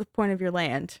 What is the point of your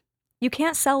land? You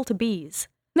can't sell to bees.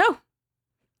 No.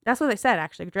 That's what they said,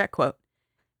 actually. Direct quote.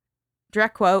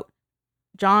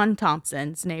 John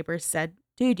Thomson's neighbors said,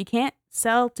 dude, you can't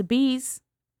sell to bees.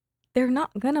 They're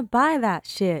not gonna buy that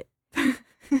shit.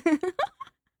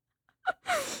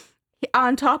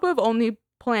 On top of only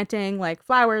planting like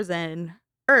flowers and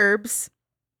herbs,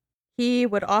 he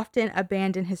would often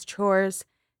abandon his chores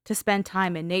to spend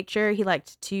time in nature. He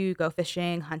liked to go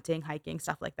fishing, hunting, hiking,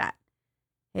 stuff like that.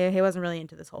 He wasn't really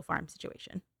into this whole farm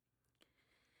situation.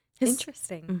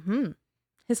 Interesting. Mm-hmm.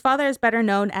 His father is better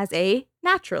known as a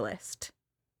naturalist.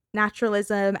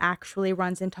 Naturalism actually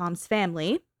runs in Tom's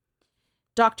family.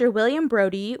 Dr. William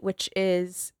Brodie, which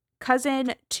is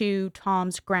cousin to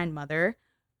Tom's grandmother,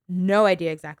 no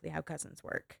idea exactly how cousins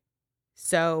work.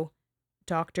 So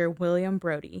Dr. William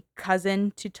Brodie,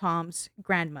 cousin to Tom's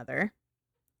grandmother,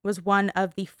 was one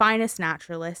of the finest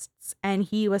naturalists, and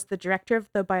he was the director of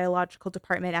the biological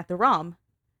department at the ROM.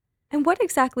 And what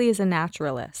exactly is a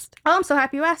naturalist? Oh, I'm so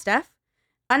happy you asked, Steph.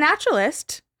 A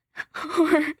naturalist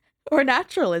or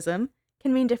naturalism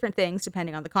can mean different things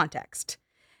depending on the context.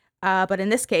 But in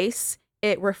this case,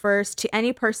 it refers to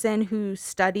any person who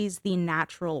studies the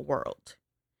natural world.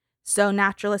 So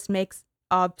naturalist makes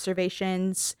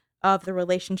observations of the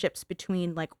relationships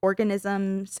between like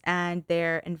organisms and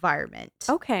their environment.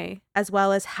 Okay. As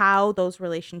well as how those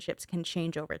relationships can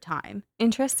change over time.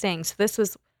 Interesting. So this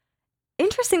was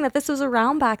interesting that this was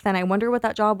around back then. I wonder what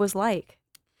that job was like.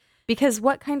 Because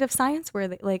what kind of science were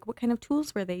they, like, what kind of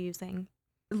tools were they using?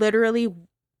 Literally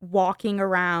walking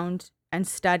around and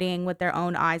studying with their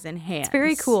own eyes and hands. It's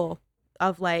very cool.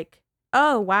 Of like,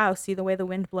 oh, wow, see the way the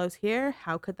wind blows here?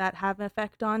 How could that have an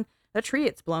effect on the tree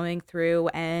it's blowing through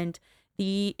and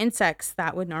the insects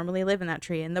that would normally live in that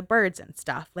tree and the birds and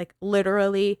stuff? Like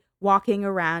literally walking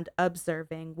around,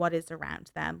 observing what is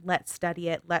around them. Let's study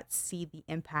it. Let's see the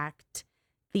impact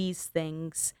these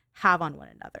things have on one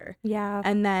another. Yeah.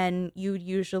 And then you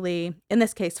usually, in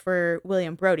this case for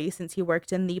William Brodie, since he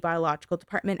worked in the biological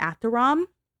department at the ROM,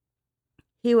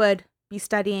 he would be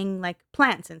studying like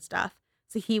plants and stuff.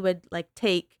 So he would like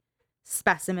take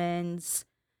specimens,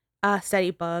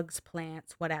 study bugs,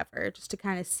 plants, whatever, just to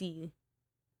kind of see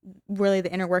really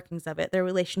the inner workings of it, their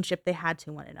relationship they had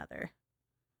to one another.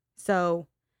 So,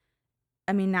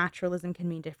 I mean, naturalism can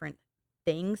mean different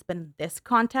things, but in this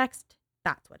context,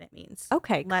 that's what it means.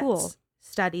 Okay, cool. Let's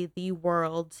study the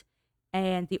world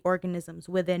and the organisms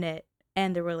within it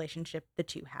and the relationship the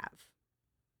two have.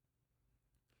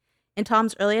 In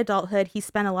Tom's early adulthood, he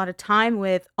spent a lot of time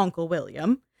with Uncle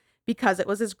William because it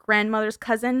was his grandmother's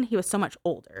cousin. He was so much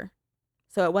older.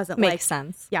 So it wasn't Makes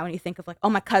sense. Yeah, when you think of like, oh,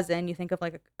 my cousin, you think of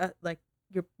like like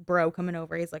your bro coming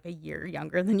over. He's like a year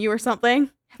younger than you or something.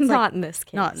 Not in this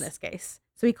case. Not in this case.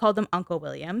 So he called him Uncle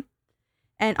William.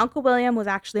 And Uncle William was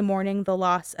actually mourning the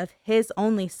loss of his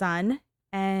only son,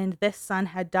 and this son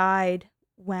had died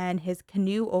when his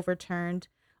canoe overturned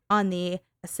on the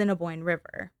Assiniboine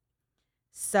River.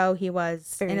 So he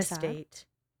was Very in a sad. state,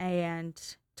 and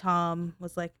Tom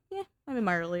was like, yeah, I'm in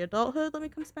my early adulthood. Let me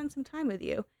come spend some time with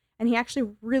you. And he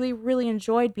actually really, really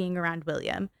enjoyed being around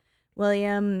William.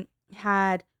 William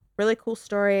had really cool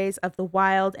stories of the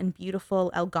wild and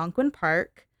beautiful Algonquin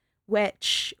Park,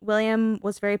 which William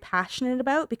was very passionate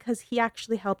about because he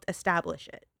actually helped establish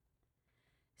it.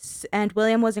 And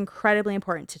William was incredibly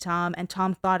important to Tom, and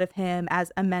Tom thought of him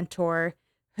as a mentor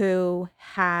who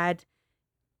had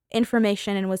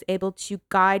information and was able to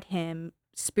guide him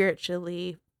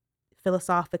spiritually,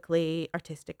 philosophically,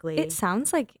 artistically. It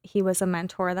sounds like he was a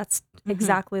mentor. That's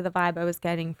exactly the vibe I was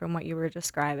getting from what you were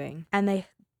describing. And they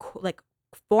like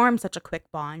formed such a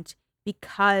quick bond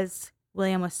because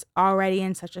William was already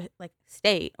in such a like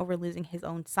state over losing his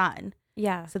own son.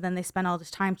 Yeah. So then they spent all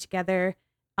this time together.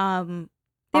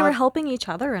 They were helping each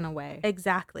other in a way.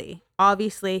 Exactly.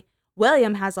 Obviously,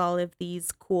 William has all of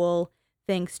these cool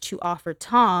things to offer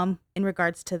Tom in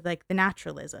regards to like the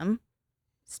naturalism,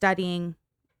 studying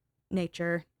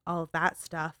nature, all of that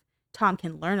stuff. Tom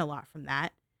can learn a lot from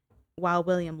that, while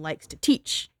William likes to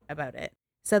teach about it.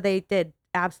 So they did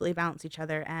absolutely balance each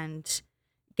other and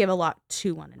give a lot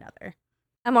to one another.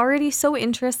 I'm already so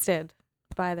interested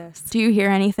by this. Do you hear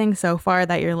anything so far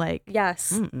that you're like,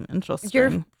 Yes. Interesting?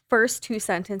 Your first two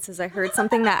sentences, I heard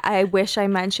something that I wish I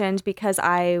mentioned because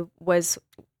I was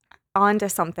onto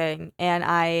something,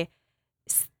 and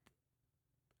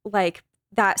like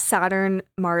that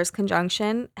Saturn-Mars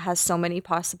conjunction has so many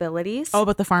possibilities. Oh,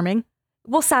 about the farming?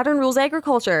 Well, Saturn rules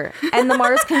agriculture, and the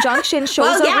Mars conjunction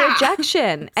shows Well, yeah. a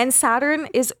rejection. And Saturn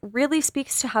really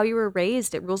speaks to how you were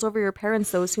raised. It rules over your parents,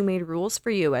 those who made rules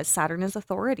for you, as Saturn is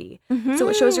authority. So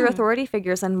it shows your authority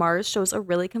figures, and Mars shows a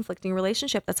really conflicting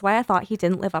relationship. That's why I thought he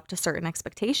didn't live up to certain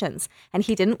expectations, and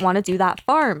he didn't want to do that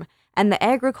farm. And the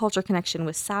agriculture connection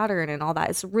with Saturn and all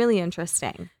that is really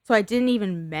interesting. So I didn't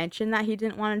even mention that he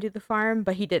didn't want to do the farm,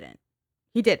 but he didn't.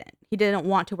 He didn't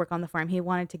want to work on the farm. He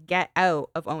wanted to get out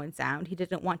of Owen Sound. He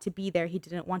didn't want to be there. He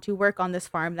didn't want to work on this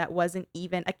farm that wasn't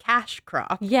even a cash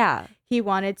crop. Yeah. He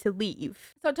wanted to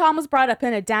leave. So Tom was brought up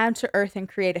in a down-to-earth and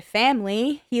creative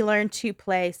family. He learned to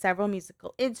play several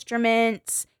musical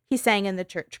instruments. He sang in the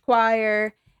church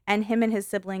choir, and him and his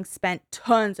siblings spent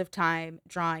tons of time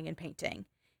drawing and painting.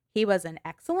 He was an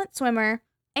excellent swimmer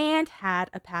and had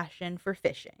a passion for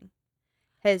fishing.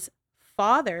 His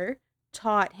father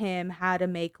taught him how to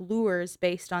make lures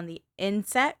based on the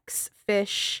insects,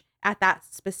 fish at that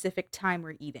specific time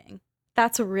we're eating.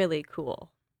 That's really cool.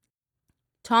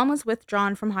 Tom was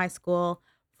withdrawn from high school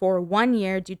for 1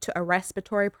 year due to a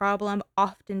respiratory problem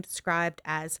often described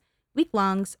as weak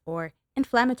lungs or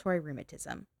inflammatory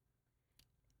rheumatism.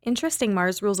 Interesting.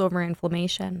 Mars rules over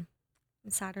inflammation.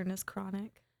 Saturn is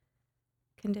chronic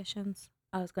conditions.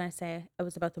 I was going to say it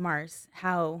was about the Mars,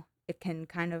 how it can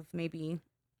kind of maybe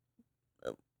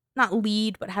not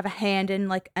lead, but have a hand in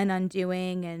like an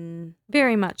undoing and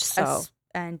Very much so.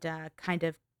 And kind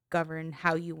of govern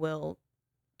how you will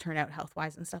turn out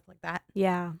health-wise and stuff like that.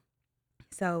 Yeah.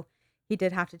 So he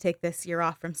did have to take this year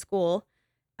off from school.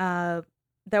 There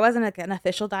wasn't like an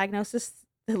official diagnosis.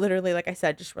 They literally, like I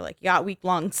said, just were like, you got weak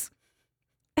lungs.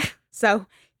 So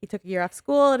he took a year off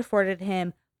school. It afforded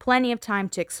him plenty of time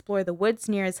to explore the woods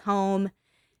near his home,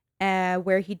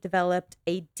 where he developed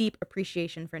a deep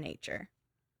appreciation for nature.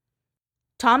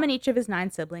 Tom and each of his 9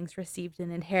 siblings received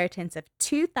an inheritance of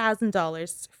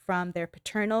 $2,000 from their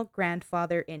paternal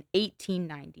grandfather in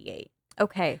 1898.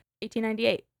 Okay.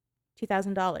 1898,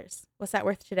 $2,000. What's that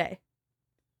worth today?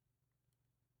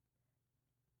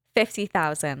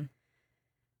 50,000.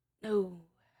 No.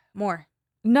 More.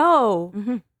 No.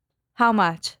 Mm-hmm. How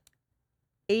much?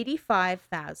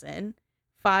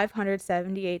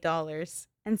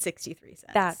 $85,578.63.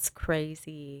 That's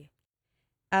crazy.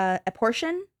 A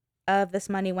portion of this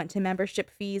money went to membership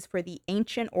fees for the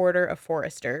Ancient Order of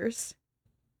Foresters.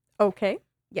 Okay.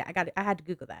 Yeah, I had to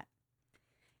Google that.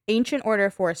 Ancient Order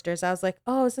of Foresters. I was like,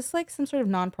 oh, is this like some sort of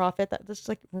nonprofit that just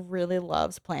like really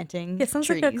loves planting It sounds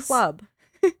trees? like a club.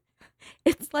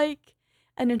 It's like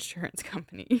an insurance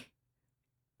company.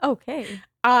 Okay.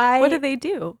 What do they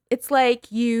do? It's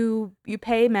like you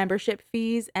pay membership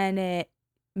fees, and it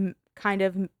kind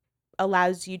of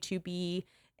allows you to be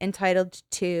entitled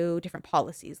to different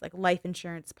policies, like life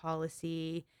insurance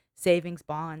policy, savings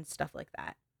bonds, stuff like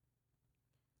that.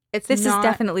 This is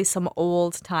definitely some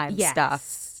old time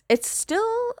stuff. It's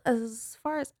still, as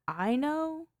far as I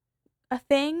know, a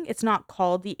thing. It's not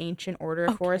called the Ancient Order of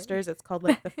Okay. Foresters. It's called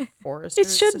like the Foresters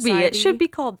It should Society. be. It should be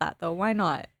called that though. Why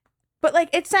not? But like,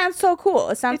 it sounds so cool.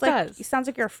 It sounds does.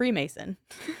 like you're a Freemason.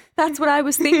 That's what I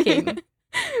was thinking.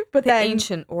 But The then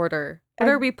Ancient Order. What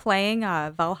are we playing?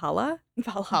 Valhalla?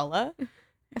 Valhalla.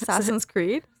 Assassin's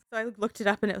Creed? So I looked it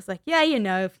up and it was like, yeah, you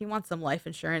know, if you want some life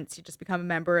insurance, you just become a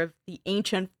member of the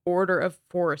Ancient Order of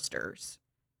Foresters.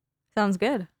 Sounds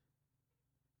good.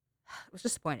 It was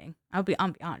disappointing. I'll be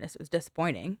honest, it was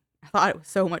disappointing. I thought it was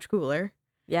so much cooler.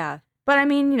 Yeah. But I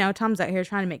mean, you know, Tom's out here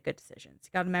trying to make good decisions.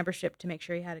 He got a membership to make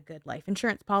sure he had a good life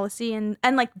insurance policy and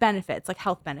like benefits, like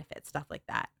health benefits, stuff like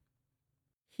that.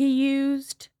 He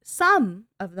used some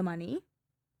of the money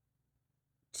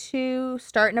to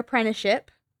start an apprenticeship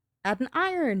at an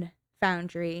iron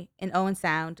foundry in Owen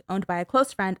Sound, owned by a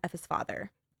close friend of his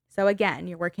father. So again,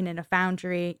 you're working in a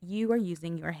foundry. You are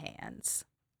using your hands.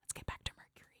 Let's get back to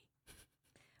Mercury.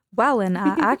 Well, and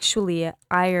actually,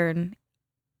 iron,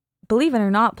 believe it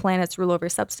or not, planets rule over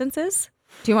substances.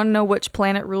 Do you want to know which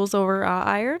planet rules over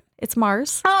iron? It's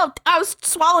Mars. Oh, I was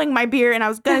swallowing my beer and I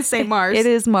was going to say Mars. It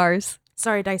is Mars.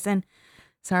 Sorry, Dyson.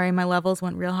 Sorry, my levels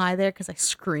went real high there because I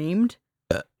screamed.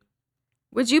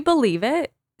 Would you believe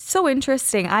it? So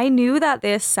interesting. I knew that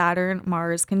this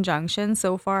Saturn-Mars conjunction,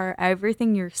 so far,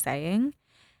 everything you're saying,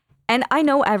 and I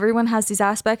know everyone has these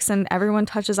aspects and everyone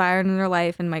touches iron in their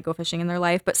life and might go fishing in their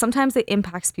life, but sometimes it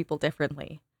impacts people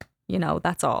differently. You know,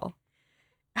 that's all.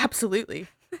 Absolutely.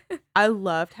 I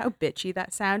loved how bitchy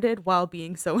that sounded while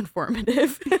being so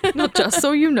informative. Not just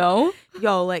so you know.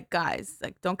 Yo, like, guys,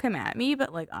 like, don't come at me,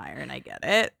 but like, iron, I get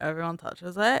it. Everyone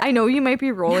touches it. I know you might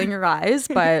be rolling your eyes,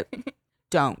 but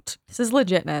don't. this is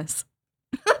legitness.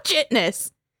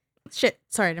 Legitness. Shit.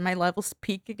 Sorry, did my levels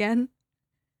peak again?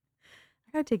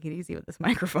 I gotta take it easy with this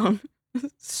microphone.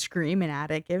 Screaming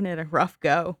at it, giving it a rough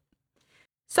go.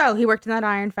 So he worked in that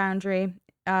iron foundry.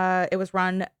 It was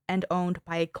run and owned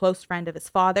by a close friend of his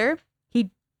father.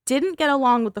 He didn't get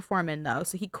along with the foreman, though,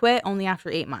 so he quit only after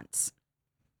 8 months.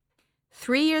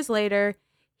 3 years later,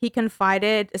 he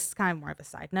confided, this is kind of more of a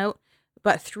side note,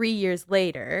 but 3 years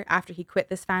later, after he quit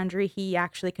this foundry, he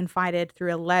actually confided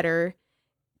through a letter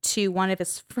to one of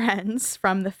his friends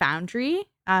from the foundry,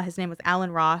 his name was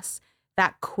Alan Ross,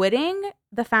 that quitting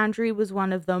the foundry was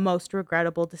one of the most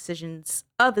regrettable decisions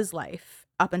of his life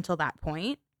up until that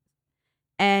point.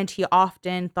 And he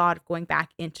often thought of going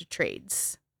back into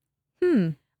trades.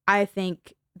 I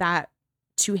think that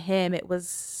to him, it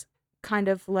was kind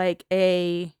of like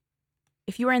if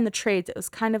you were in the trades, it was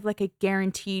kind of like a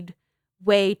guaranteed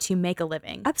way to make a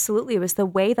living. Absolutely. It was the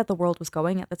way that the world was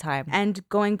going at the time. And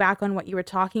going back on what you were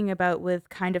talking about with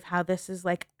kind of how this is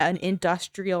like an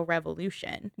industrial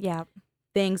revolution. Yeah.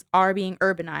 Things are being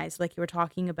urbanized, like you were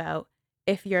talking about.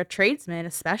 If you're a tradesman,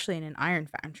 especially in an iron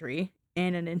foundry,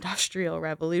 in an industrial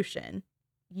revolution,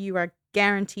 you are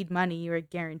guaranteed money, you are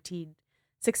guaranteed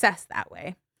success that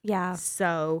way. Yeah,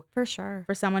 So for sure.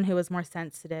 for someone who was more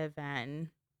sensitive and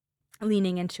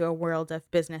leaning into a world of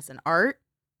business and art,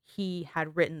 he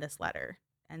had written this letter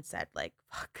and said, like,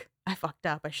 fuck, I fucked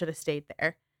up, I should have stayed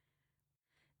there.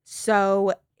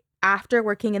 So after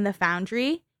working in the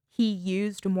foundry, he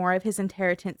used more of his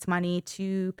inheritance money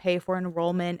to pay for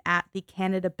enrollment at the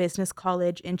Canada Business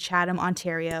College in Chatham,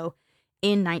 Ontario,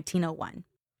 in 1901.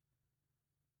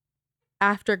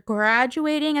 After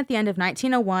graduating at the end of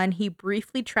 1901, he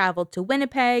briefly traveled to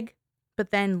Winnipeg,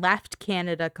 but then left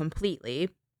Canada completely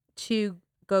to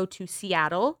go to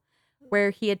Seattle,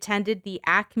 where he attended the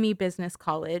Acme Business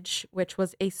College, which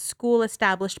was a school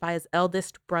established by his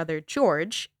eldest brother,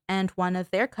 George, and one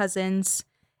of their cousins,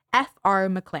 F.R.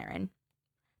 McLaren.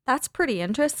 That's pretty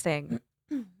interesting.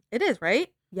 It is, right?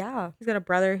 Yeah. He's got a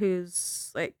brother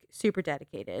who's like super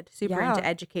dedicated, super into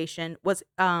education. Was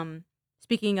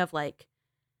speaking of like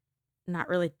not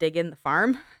really digging the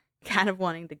farm, kind of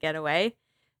wanting to get away.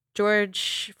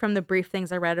 George, from the brief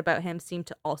things I read about him, seemed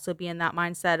to also be in that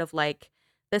mindset of like,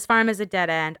 this farm is a dead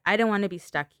end. I don't want to be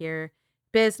stuck here.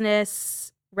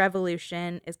 Business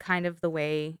revolution is kind of the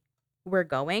way we're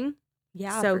going.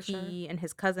 Yeah. So for sure. he and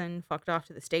his cousin fucked off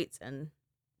to the States and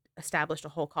established a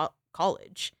whole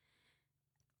college.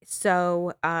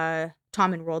 So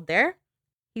Tom enrolled there.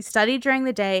 He studied during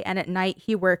the day, and at night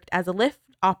he worked as a lift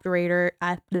operator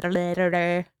at he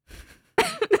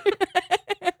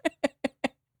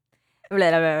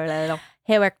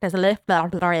worked as a lift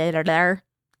operator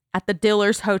at the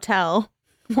Dillers Hotel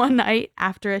one night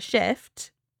after a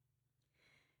shift.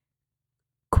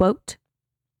 Quote,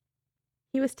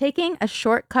 he was taking a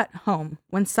shortcut home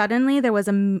when suddenly there was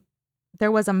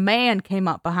a man came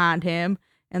up behind him,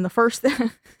 and the first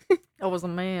thing That was a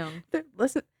man.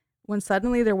 listen, when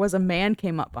suddenly there was a man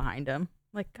came up behind him.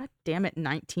 Like, God damn it,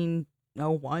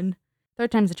 1901.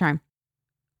 Third time's the charm.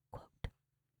 Quote.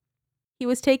 He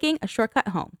was taking a shortcut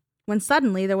home when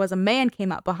suddenly there was a man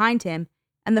came up behind him,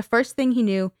 and the first thing he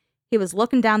knew, he was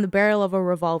looking down the barrel of a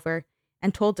revolver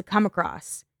and told to come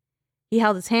across. He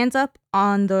held his hands up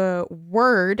on the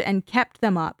word and kept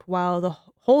them up while the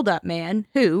hold-up man,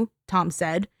 who, Tom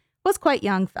said, was quite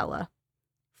young fella,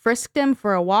 frisked him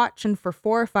for a watch and for $4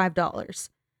 or $5.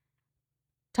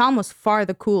 Tom was far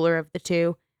the cooler of the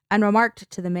two, and remarked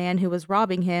to the man who was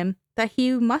robbing him that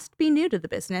he must be new to the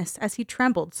business, as he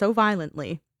trembled so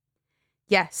violently.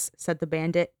 Yes, said the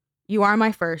bandit, you are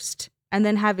my first. And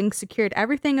then, having secured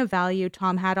everything of value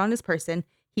Tom had on his person,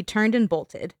 he turned and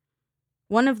bolted.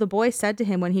 One of the boys said to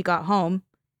him when he got home,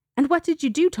 "And what did you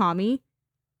do, Tommy?"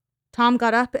 Tom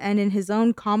got up and in his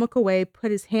own comical way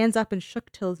put his hands up and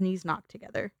shook till his knees knocked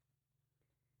together.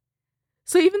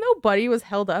 So even though Buddy was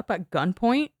held up at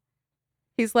gunpoint,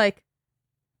 he's like,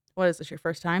 what is this, your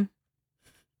first time?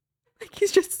 Like,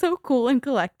 he's just so cool and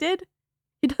collected.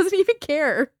 He doesn't even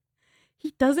care.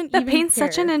 He doesn't That even paints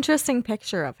care. such an interesting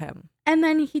picture of him. And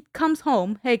then he comes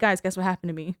home. Hey, guys, guess what happened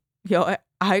to me? Yo,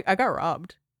 I got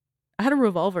robbed. I had a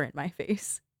revolver in my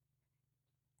face.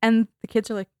 And the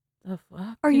kids are like, the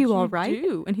fuck Are did you all right?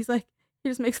 do? And he's like, he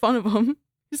just makes fun of him.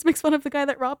 He just makes fun of the guy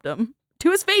that robbed him.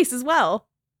 To his face as well.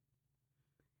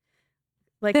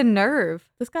 Like, The nerve.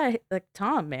 this guy, like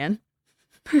Tom, man.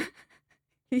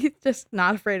 He's just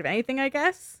not afraid of anything, I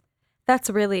guess. That's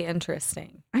really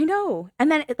interesting. I know.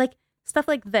 And then, like, stuff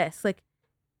like this. Like,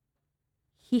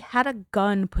 he had a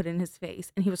gun put in his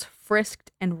face and he was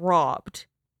frisked and robbed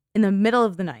in the middle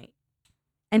of the night.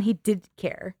 And he did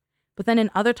care. But then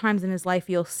in other times in his life,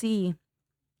 you'll see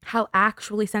how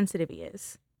actually sensitive he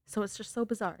is. So it's just so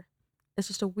bizarre. It's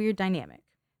just a weird dynamic.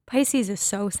 Pisces is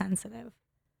so sensitive.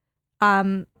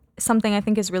 Something I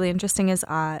think is really interesting is,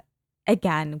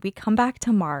 again, we come back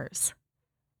to Mars.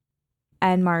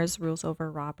 And Mars rules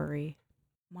over robbery.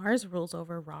 Mars rules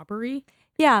over robbery?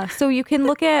 Yeah, so you can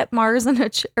look at Mars in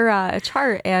a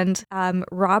chart, and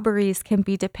robberies can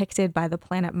be depicted by the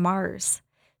planet Mars.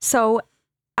 So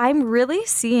I'm really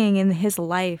seeing in his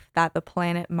life that the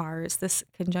planet Mars, this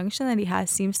conjunction that he has,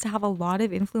 seems to have a lot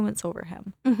of influence over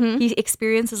him. Mm-hmm. He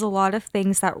experiences a lot of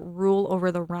things that rule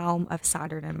over the realm of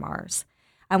Saturn and Mars.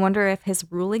 I wonder if his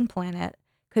ruling planet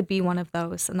could be one of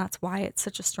those, and that's why it's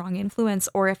such a strong influence,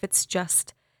 or if it's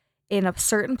just in a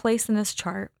certain place in his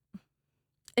chart.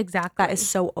 Exactly. That is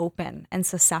so open and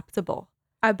susceptible.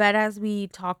 I bet as we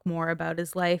talk more about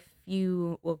his life,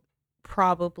 you will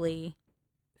probably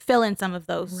fill in some of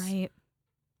those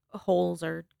holes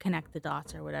or connect the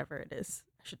dots or whatever it is.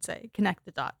 I should say connect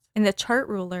the dots. And the chart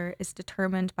ruler is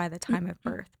determined by the time of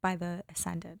birth, by the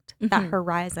ascendant, that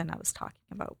horizon I was talking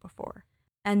about before.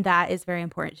 And that is very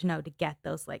important to know, to get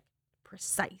those like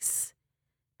precise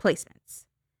placements.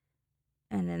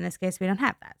 And in this case, we don't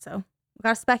have that. So we got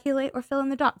to speculate or fill in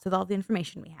the dots with all the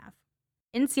information we have.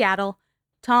 In Seattle,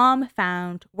 Tom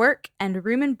found work and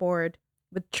room and board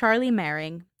with Charlie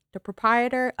Mehring, the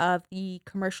proprietor of the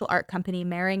commercial art company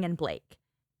Mehring and Blake.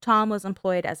 Tom was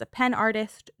employed as a pen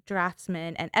artist,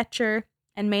 draftsman, and etcher,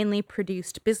 and mainly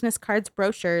produced business cards,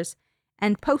 brochures,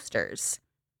 and posters.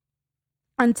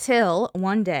 Until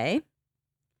one day,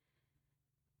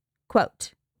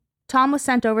 quote, Tom was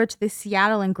sent over to the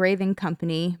Seattle Engraving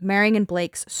Company, Mehring and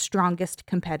Blake's strongest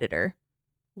competitor.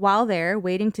 While there,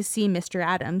 waiting to see Mr.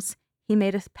 Adams, he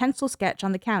made a pencil sketch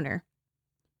on the counter.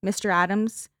 Mr.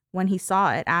 Adams, when he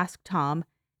saw it, asked Tom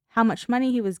how much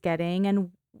money he was getting,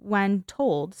 and when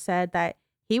told, said that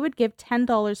he would give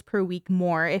 $10 per week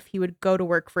more if he would go to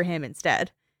work for him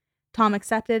instead. Tom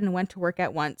accepted and went to work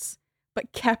at once,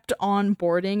 but kept on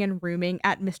boarding and rooming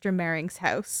at Mr. Mehring's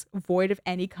house, void of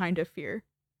any kind of fear.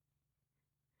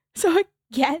 So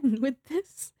again, with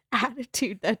this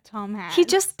attitude that Tom has, He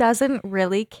just doesn't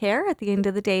really care at the end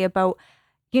of the day about,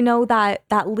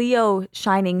 that Leo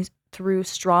shining through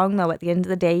strong, though. At the end of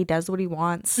the day, he does what he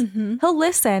wants. Mm-hmm. He'll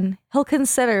listen, he'll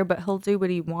consider, but he'll do what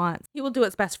he wants. He will do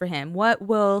what's best for him. What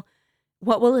will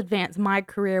advance my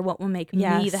career? What will make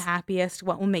me the happiest?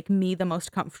 What will make me the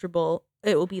most comfortable?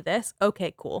 It will be this.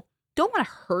 Okay, cool. Don't want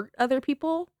to hurt other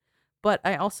people, but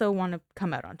I also want to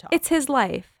come out on top. It's his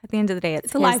life. At the end of the day,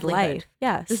 it's his livelihood. life.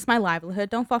 Yes. This is my livelihood.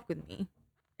 Don't fuck with me.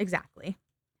 Exactly.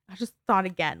 I just thought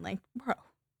again, like, bro.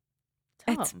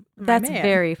 Tom, that's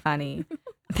very funny.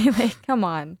 Like, come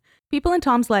on. People in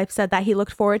Tom's life said that he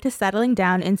looked forward to settling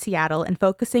down in Seattle and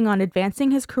focusing on advancing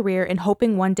his career and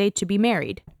hoping one day to be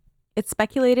married. It's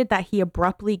speculated that he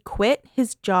abruptly quit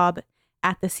his job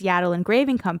at the Seattle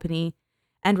Engraving Company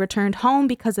and returned home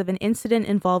because of an incident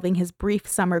involving his brief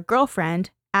summer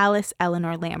girlfriend, Alice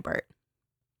Eleanor Lambert.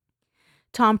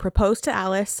 Tom proposed to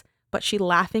Alice, but she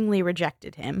laughingly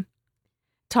rejected him.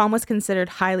 Tom was considered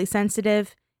highly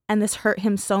sensitive, and this hurt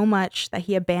him so much that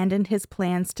he abandoned his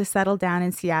plans to settle down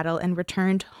in Seattle and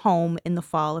returned home in the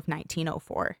fall of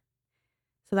 1904.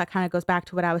 So that kind of goes back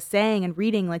to what I was saying and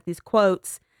reading like these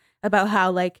quotes about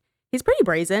how like he's pretty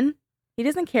brazen. He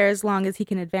doesn't care as long as he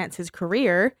can advance his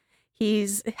career.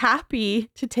 He's happy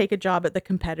to take a job at the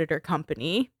competitor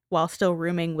company while still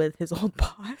rooming with his old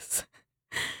boss.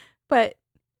 But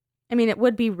I mean, it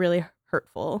would be really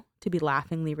hurtful to be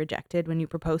laughingly rejected when you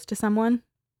propose to someone.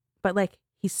 But like,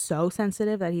 he's so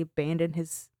sensitive that he abandoned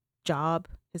his job,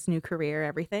 his new career,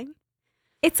 everything.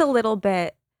 It's a little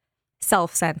bit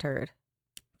self-centered,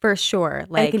 for sure.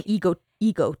 Like an ego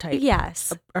type.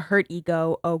 Yes. A hurt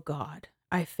ego. Oh God,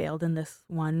 I failed in this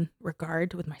one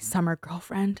regard with my summer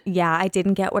girlfriend. Yeah, I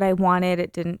didn't get what I wanted.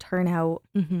 It didn't turn out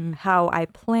how I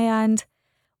planned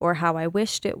or how I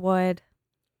wished it would.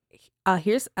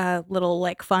 Here's a little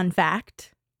like fun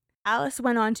fact. Alice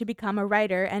went on to become a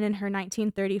writer, and in her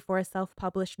 1934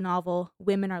 self-published novel,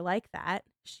 Women Are Like That,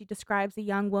 she describes a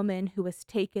young woman who was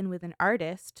taken with an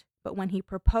artist, but when he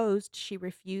proposed, she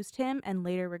refused him and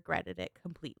later regretted it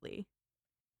completely.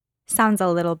 Sounds a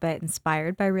little bit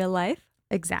inspired by real life.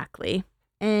 Exactly.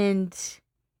 And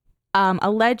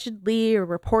allegedly or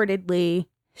reportedly,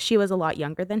 she was a lot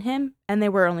younger than him, and they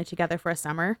were only together for a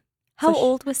summer. How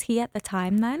old was he at the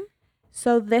time then?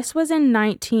 So this was in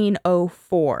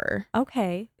 1904.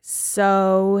 Okay.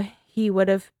 So he would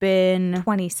have been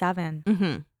 27.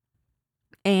 Mm-hmm.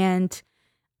 And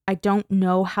I don't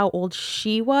know how old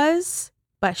she was,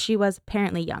 but she was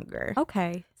apparently younger.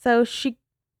 Okay. So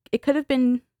it could have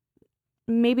been,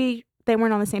 maybe they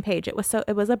weren't on the same page. It was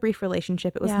a brief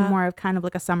relationship. It was more of kind of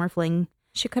like a summer fling.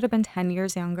 She could have been 10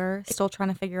 years younger, still trying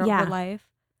to figure out her life.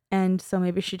 And so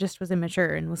maybe she just was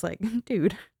immature and was like,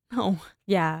 dude, no.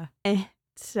 Yeah.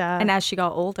 And as she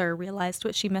got older, realized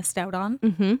what she missed out on.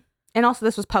 Mm-hmm. And also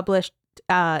this was published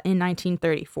in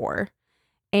 1934.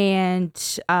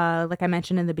 And like I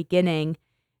mentioned in the beginning,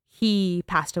 he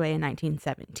passed away in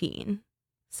 1917.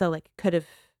 So like could have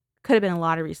been a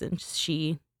lot of reasons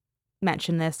she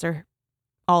mentioned this or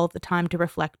all of the time to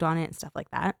reflect on it and stuff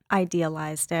like that.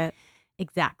 Idealized it.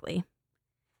 Exactly.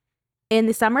 In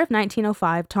the summer of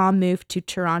 1905, Tom moved to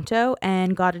Toronto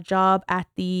and got a job at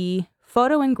the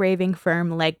photo engraving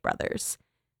firm Legg Brothers.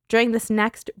 During this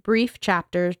next brief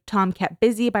chapter, Tom kept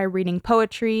busy by reading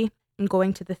poetry and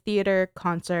going to the theater,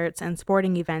 concerts, and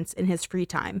sporting events in his free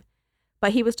time.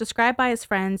 But he was described by his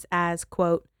friends as,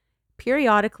 quote,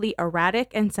 periodically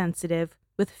erratic and sensitive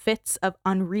with fits of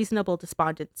unreasonable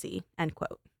despondency, end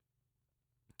quote.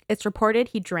 It's reported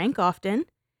he drank often,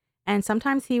 and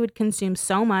sometimes he would consume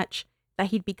so much that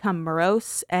he'd become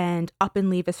morose and up and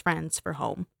leave his friends for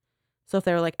home. So if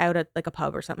they were like out at like a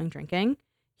pub or something drinking,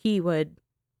 he would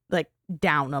like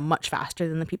down them much faster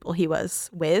than the people he was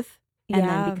with and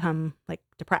then become like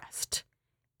depressed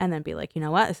and then be like, you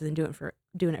know what, this isn't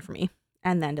doing it for me.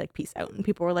 And then like peace out. And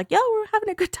people were like, yo, we're having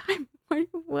a good time.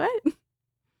 What?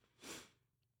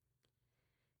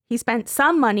 He spent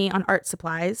some money on art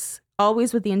supplies,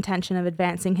 always with the intention of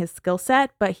advancing his skill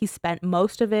set, but he spent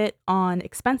most of it on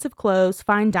expensive clothes,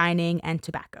 fine dining, and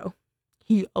tobacco.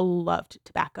 He loved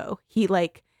tobacco. He,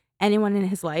 like anyone in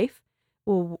his life,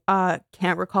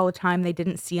 can't recall a time they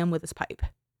didn't see him with his pipe.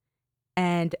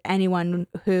 And anyone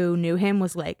who knew him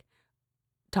was like,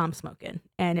 Tom's smoking.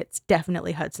 And it's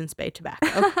definitely Hudson's Bay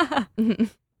tobacco.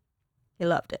 He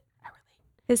loved it. I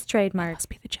relate. His trademark. It must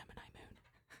be the Gemini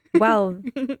moon. Well,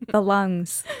 the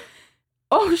lungs.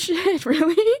 Oh, shit.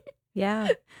 Really? Yeah.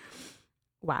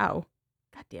 Wow.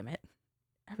 God damn it.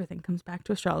 Everything comes back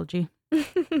to astrology.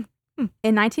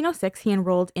 In 1906, he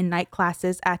enrolled in night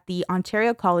classes at the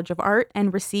Ontario College of Art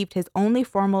and received his only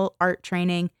formal art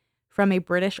training from a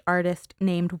British artist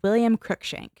named William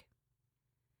Cruikshank.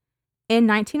 In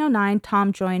 1909,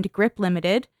 Tom joined Grip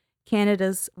Limited,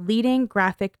 Canada's leading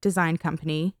graphic design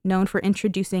company, known for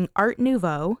introducing Art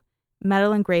Nouveau,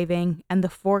 metal engraving, and the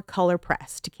four-color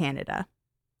press to Canada.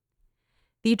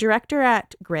 The director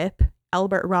at Grip,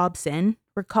 Albert Robson,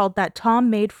 recalled that Tom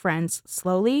made friends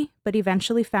slowly, but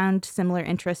eventually found similar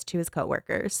interests to his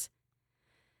coworkers.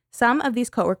 Some of these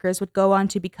coworkers would go on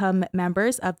to become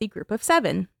members of the Group of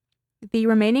Seven. The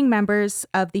remaining members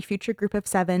of the future Group of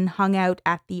Seven hung out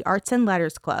at the Arts and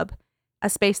Letters Club, a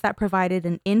space that provided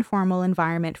an informal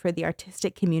environment for the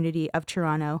artistic community of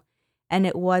Toronto, and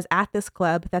it was at this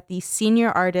club that the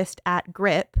senior artist at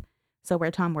Grip, so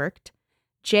where Tom worked,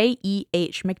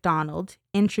 J.E.H. MacDonald,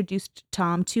 introduced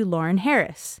Tom to Lauren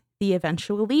Harris, the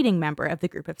eventual leading member of the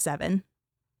group of 7.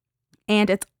 And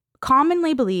it's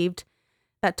commonly believed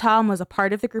that Tom was a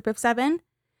part of the group of 7,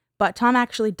 but Tom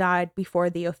actually died before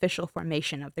the official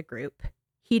formation of the group.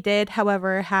 He did,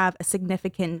 however, have a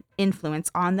significant influence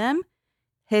on them.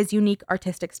 His unique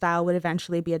artistic style would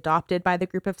eventually be adopted by the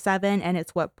group of 7, and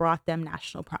it's what brought them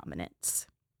national prominence.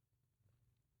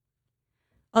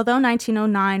 Although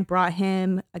 1909 brought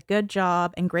him a good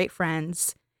job and great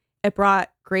friends, it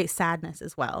brought great sadness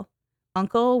as well.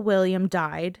 Uncle William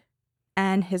died,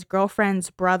 and his girlfriend's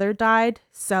brother died,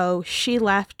 so she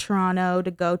left Toronto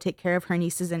to go take care of her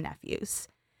nieces and nephews.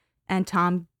 And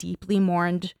Tom deeply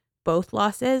mourned both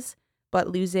losses, but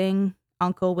losing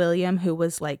Uncle William, who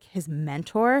was like his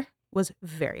mentor, was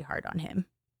very hard on him.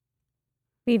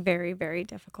 Be very, very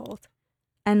difficult.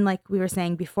 And like we were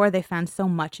saying before, they found so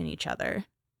much in each other.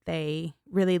 They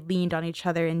really leaned on each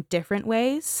other in different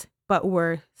ways, but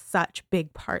were such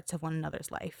big parts of one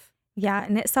another's life. Yeah,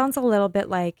 and it sounds a little bit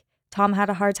like Tom had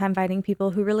a hard time finding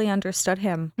people who really understood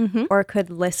him Mm-hmm. or could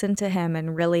listen to him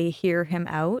and really hear him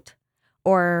out,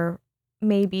 or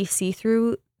maybe see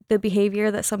through the behavior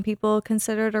that some people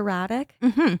considered erratic.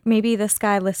 Mm-hmm. Maybe this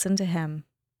guy listened to him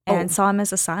and saw him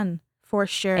as a son. For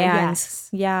sure, And yes.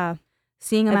 yeah,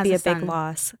 Seeing him it'd as be a a big son.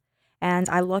 loss. And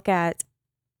I look at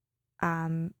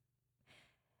the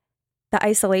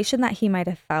isolation that he might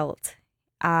have felt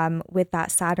with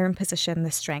that Saturn position,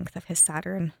 the strength of his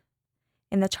Saturn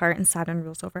in the chart, and Saturn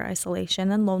rules over isolation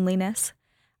and loneliness.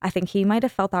 I think he might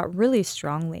have felt that really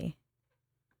strongly,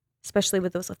 especially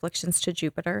with those afflictions to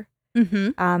Jupiter.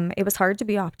 Mm-hmm. It was hard to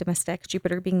be optimistic,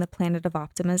 Jupiter being the planet of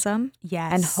optimism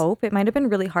Yes. and hope. It might have been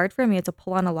really hard for him. He had to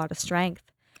pull on a lot of strength.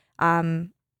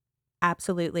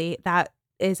 Absolutely. That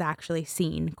is actually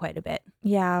seen quite a bit.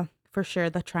 Yeah. For sure,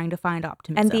 the trying to find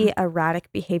optimism. And the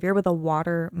erratic behavior with a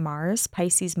water Mars,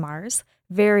 Pisces Mars,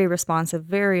 very responsive,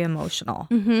 very emotional.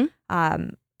 Mm-hmm.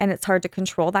 And it's hard to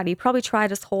control that. He probably tried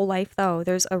his whole life, though.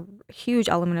 There's a huge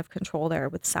element of control there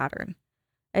with Saturn,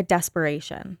 a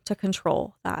desperation to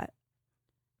control that.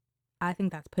 I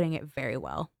think that's putting it very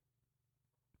well.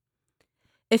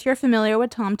 If you're familiar with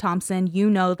Tom Thomson, you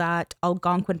know that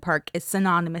Algonquin Park is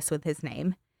synonymous with his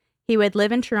name. He would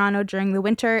live in Toronto during the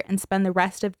winter and spend the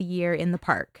rest of the year in the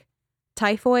park.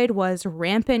 Typhoid was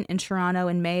rampant in Toronto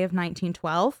in May of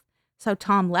 1912, so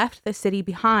Tom left the city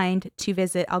behind to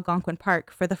visit Algonquin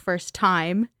Park for the first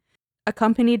time,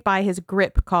 accompanied by his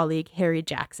grip colleague Harry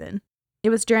Jackson. It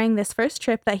was during this first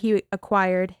trip that he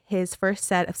acquired his first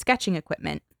set of sketching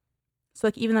equipment. So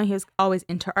like even though he was always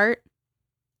into art,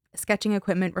 sketching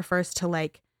equipment refers to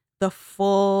like the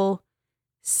full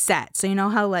set. So you know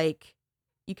how like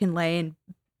you can lay in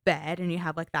bed and you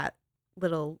have like that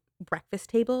little breakfast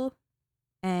table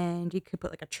and you could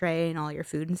put like a tray and all your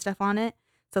food and stuff on it.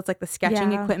 So it's like the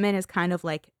sketching Yeah. equipment is kind of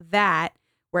like that,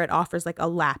 where it offers like a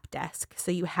lap desk.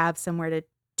 So you have somewhere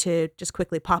to just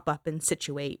quickly pop up and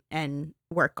situate and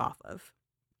work off of.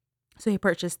 So he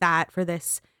purchased that for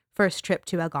this first trip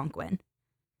to Algonquin.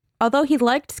 Although he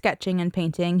liked sketching and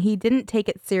painting, he didn't take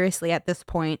it seriously at this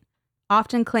point,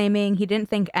 often claiming he didn't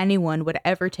think anyone would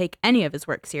ever take any of his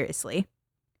work seriously.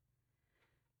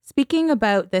 Speaking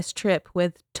about this trip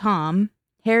with Tom,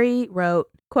 Harry wrote,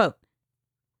 quote,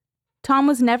 "Tom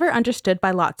was never understood by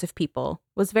lots of people,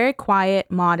 was very quiet,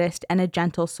 modest, and a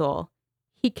gentle soul.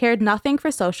 He cared nothing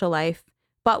for social life,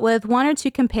 but with one or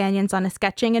two companions on a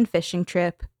sketching and fishing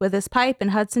trip, with his pipe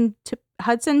and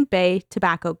Hudson Bay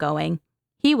tobacco going,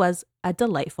 he was a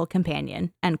delightful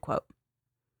companion," end quote.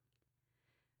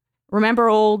 Remember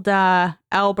old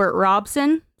Albert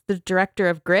Robson, the director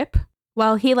of Grip?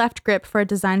 Well, he left Grip for a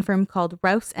design firm called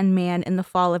Rouse and Mann in the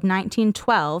fall of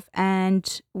 1912,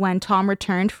 and when Tom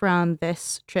returned from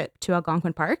this trip to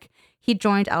Algonquin Park, he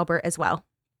joined Albert as well.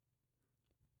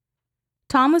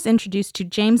 Tom was introduced to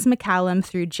James McCallum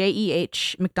through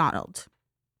J.E.H. MacDonald.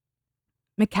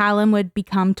 McCallum would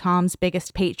become Tom's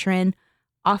biggest patron,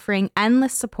 offering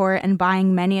endless support and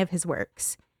buying many of his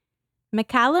works.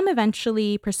 McCallum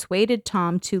eventually persuaded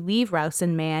Tom to leave Rouse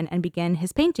and Mann and begin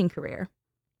his painting career.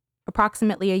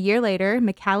 Approximately a year later,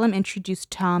 McCallum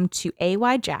introduced Tom to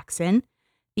A.Y. Jackson,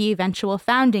 the eventual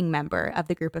founding member of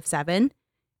the Group of 7,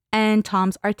 and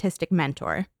Tom's artistic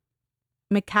mentor.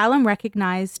 McCallum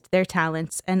recognized their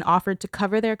talents and offered to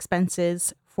cover their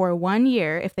expenses for 1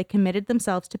 year if they committed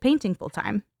themselves to painting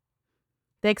full-time.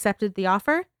 They accepted the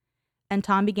offer, and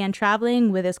Tom began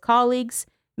traveling with his colleagues,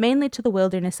 mainly to the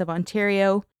wilderness of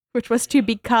Ontario, which was to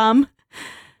become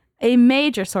a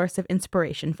major source of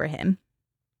inspiration for him.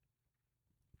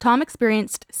 Tom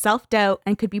experienced self-doubt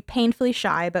and could be painfully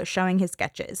shy about showing his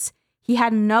sketches. He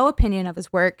had no opinion of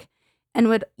his work and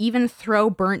would even throw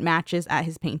burnt matches at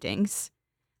his paintings.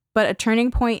 But a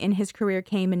turning point in his career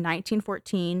came in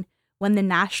 1914 when the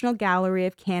National Gallery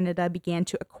of Canada began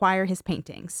to acquire his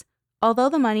paintings. Although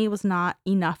the money was not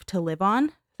enough to live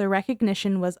on, the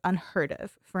recognition was unheard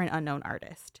of for an unknown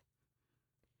artist.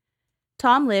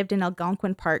 Tom lived in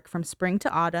Algonquin Park from spring to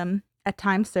autumn, at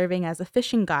times serving as a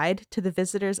fishing guide to the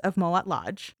visitors of Mowat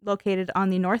Lodge, located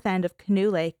on the north end of Canoe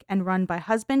Lake and run by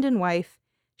husband and wife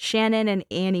Shannon and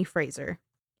Annie Fraser.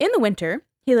 In the winter,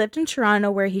 he lived in Toronto,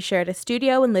 where he shared a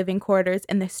studio and living quarters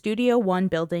in the Studio One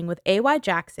building with A.Y.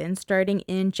 Jackson starting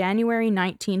in January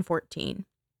 1914.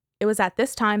 It was at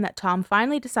this time that Tom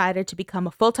finally decided to become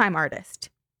a full-time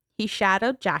artist. He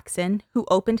shadowed Jackson, who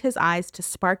opened his eyes to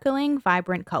sparkling,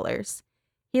 vibrant colors.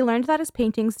 He learned that his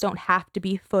paintings don't have to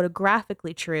be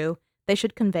photographically true, they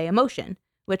should convey emotion,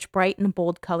 which bright and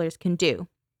bold colors can do.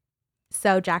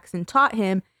 So Jackson taught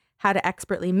him how to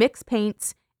expertly mix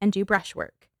paints and do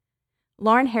brushwork.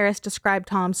 Lauren Harris described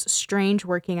Tom's strange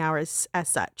working hours as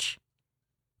such.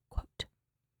 Quote,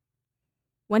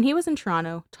 "When he was in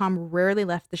Toronto, Tom rarely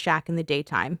left the shack in the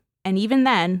daytime, and even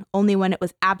then, only when it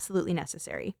was absolutely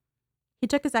necessary. He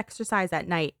took his exercise at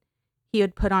night. He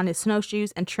would put on his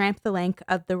snowshoes and tramp the length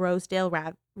of the Rosedale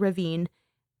Ravine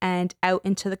and out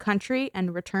into the country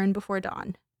and return before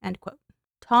dawn." End quote.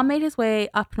 Tom made his way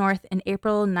up north in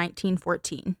April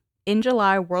 1914. In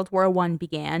July, World War I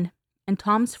began, and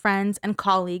Tom's friends and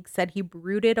colleagues said he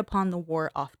brooded upon the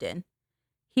war often.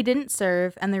 He didn't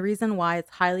serve, and the reason why is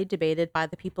highly debated by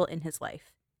the people in his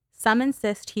life. Some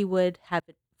insist he would have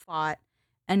fought,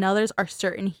 and others are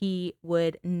certain he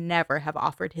would never have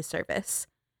offered his service.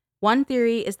 One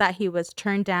theory is that he was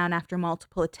turned down after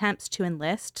multiple attempts to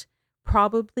enlist,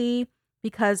 probably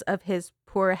because of his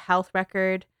poor health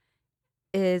record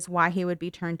is why he would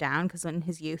be turned down, because in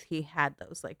his youth he had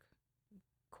those like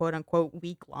quote unquote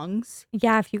weak lungs.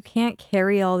 Yeah, if you can't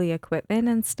carry all the equipment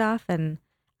and stuff and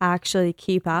actually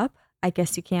keep up, I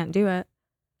guess you can't do it.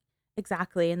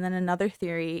 Exactly. And then another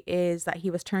theory is that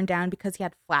he was turned down because he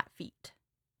had flat feet.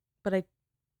 But I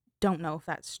don't know if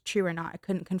that's true or not. I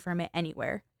couldn't confirm it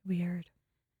anywhere. Weird.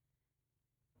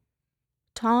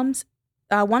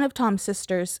 One of Tom's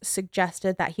sisters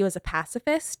suggested that he was a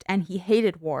pacifist and he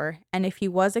hated war, and if he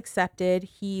was accepted,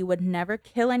 he would never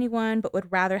kill anyone but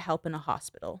would rather help in a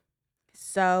hospital.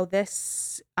 So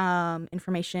this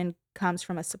information comes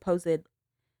from a supposed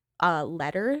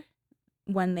letter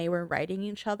when they were writing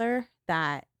each other,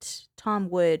 that Tom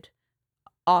would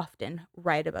often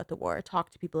write about the war, talk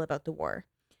to people about the war.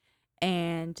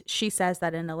 And she says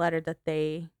that in a letter that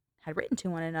they had written to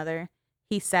one another,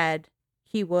 he said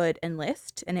he would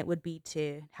enlist and it would be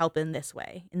to help in this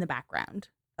way in the background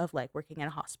of like working at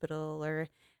a hospital or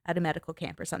at a medical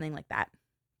camp or something like that.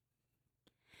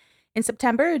 In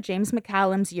September, James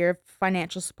McCallum's year of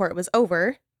financial support was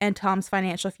over and Tom's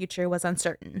financial future was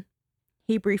uncertain.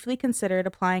 He briefly considered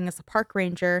applying as a park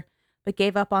ranger, but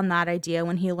gave up on that idea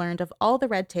when he learned of all the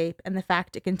red tape and the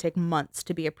fact it can take months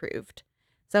to be approved.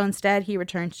 So instead, he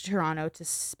returned to Toronto to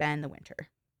spend the winter.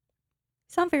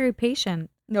 He's not very patient.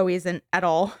 No, he isn't at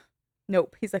all.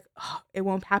 Nope. He's like, oh, it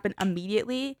won't happen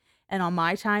immediately and on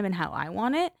my time and how I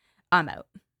want it. I'm out.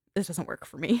 This doesn't work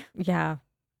for me. Yeah.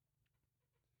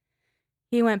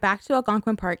 He went back to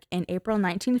Algonquin Park in April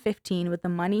 1915 with the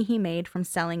money he made from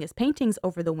selling his paintings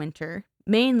over the winter,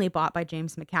 mainly bought by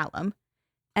James McCallum,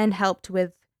 and helped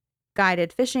with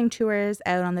guided fishing tours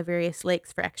out on the various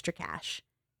lakes for extra cash.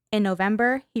 In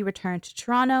November, he returned to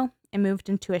Toronto and moved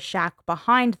into a shack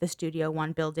behind the Studio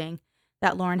One building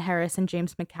that Lauren Harris and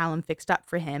James McCallum fixed up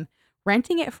for him,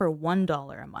 renting it for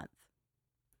 $1 a month.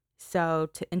 So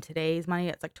in today's money,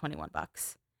 it's like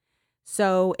 $21.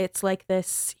 So it's like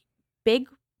this big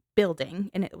building,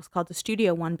 and it was called the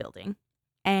Studio One building,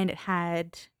 and it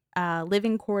had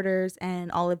living quarters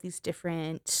and all of these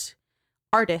different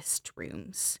artist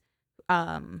rooms,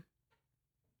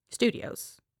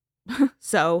 studios.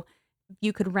 So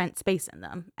you could rent space in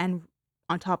them, and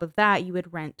on top of that, you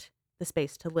would rent the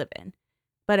space to live in.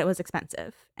 But it was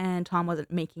expensive, and Tom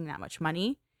wasn't making that much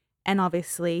money. And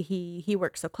obviously, he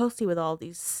worked so closely with all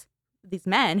these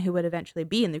men who would eventually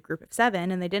be in the group of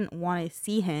 7, and they didn't want to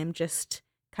see him just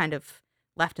kind of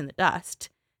left in the dust.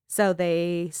 So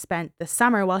they spent the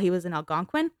summer while he was in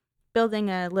Algonquin building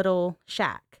a little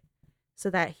shack so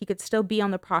that he could still be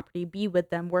on the property, be with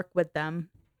them, work with them,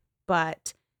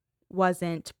 but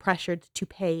wasn't pressured to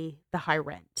pay the high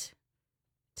rent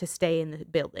to stay in the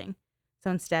building. So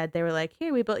instead, they were like,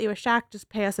 "Here, we built you a shack. Just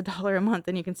pay us $1 a month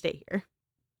and you can stay here."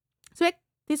 So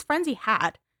these friends he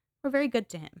had were very good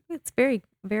to him. It's very,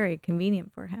 very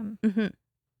convenient for him. Mm-hmm.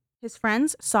 His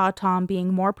friends saw Tom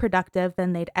being more productive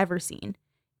than they'd ever seen.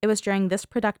 It was during this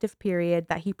productive period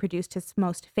that he produced his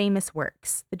most famous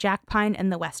works, The Jack Pine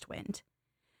and The West Wind.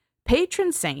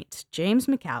 Patron saint James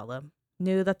McCallum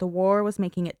knew that the war was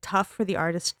making it tough for the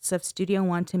artists of Studio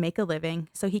One to make a living,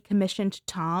 so he commissioned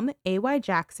Tom, A.Y.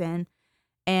 Jackson,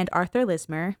 and Arthur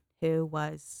Lismer, who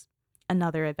was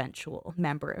another eventual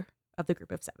member of the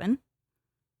Group of Seven,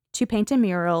 to paint a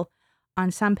mural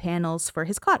on some panels for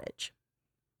his cottage.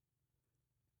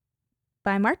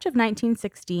 By March of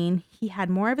 1916, he had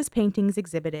more of his paintings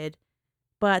exhibited,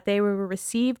 but they were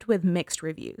received with mixed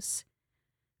reviews.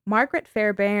 Margaret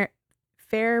Fairbairn,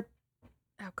 Fairbairn.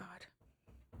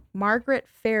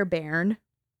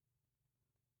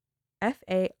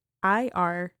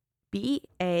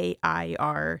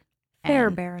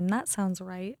 Fairbairn, that sounds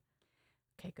right.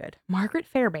 Okay, good. Margaret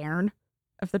Fairbairn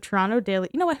of the Toronto Daily.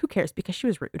 You know what? Who cares? Because she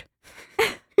was rude.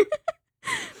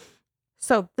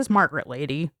 So this Margaret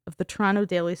lady of the Toronto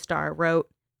Daily Star wrote,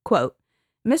 quote,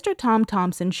 Mr. Tom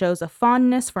Thomson shows a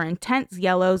fondness for intense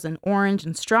yellows and orange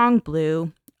and strong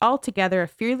blue, altogether a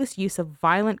fearless use of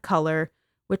violent color,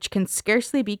 which can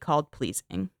scarcely be called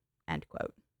pleasing. End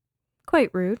quote. Quite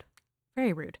rude.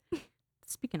 Very rude.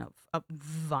 Speaking of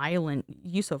violent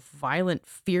use of violent,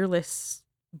 fearless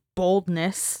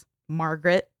boldness,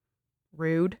 Margaret,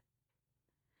 rude.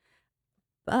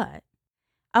 But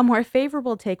a more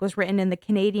favorable take was written in the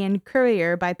Canadian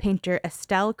Courier by painter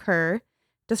Estelle Kerr,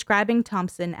 describing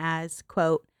Thomson as,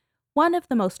 quote, one of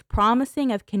the most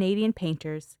promising of Canadian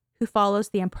painters who follows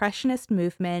the Impressionist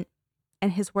movement,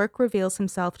 and his work reveals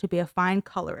himself to be a fine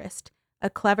colorist, a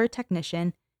clever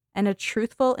technician, and a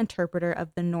truthful interpreter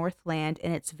of the Northland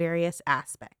in its various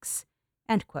aspects,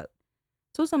 end quote.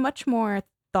 So it was a much more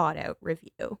thought-out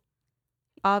review.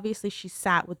 Obviously, she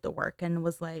sat with the work and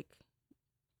was like,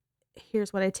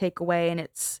 here's what I take away, and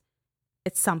it's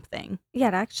something. Yeah,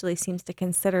 it actually seems to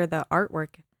consider the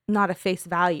artwork. Not a face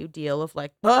value deal of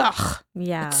like, ugh,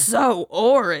 Yeah. it's so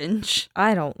orange.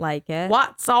 I don't like it.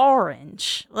 What's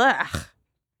orange? Ugh.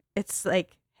 It's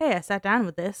like, hey, I sat down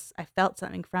with this. I felt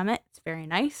something from it. It's very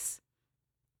nice.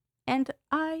 And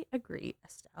I agree,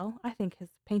 Estelle. I think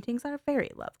his paintings are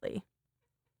very lovely.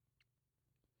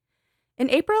 In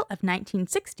April of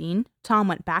 1916, Tom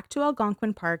went back to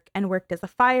Algonquin Park and worked as a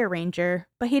fire ranger,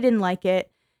 but he didn't like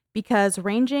it because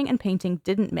ranging and painting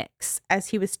didn't mix, as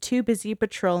he was too busy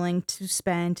patrolling to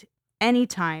spend any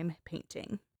time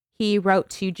painting. He wrote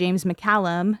to James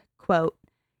McCallum, quote,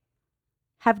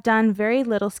 have done very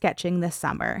little sketching this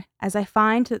summer, as I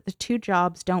find that the two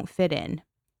jobs don't fit in.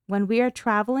 When we are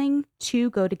traveling, two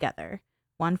go together,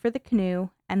 one for the canoe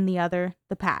and the other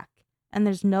the pack, and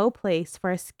there's no place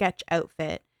for a sketch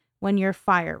outfit when you're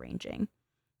fire ranging.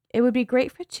 It would be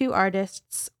great for two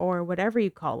artists, or whatever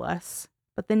you call us,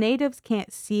 but the natives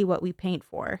can't see what we paint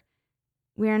for.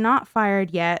 We are not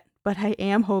fired yet, but I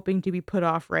am hoping to be put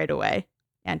off right away,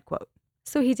 end quote.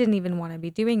 So he didn't even want to be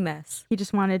doing this. He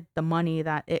just wanted the money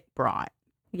that it brought.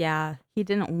 Yeah. He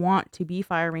didn't want to be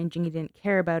fire ranging. He didn't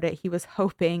care about it. He was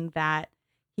hoping that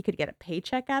he could get a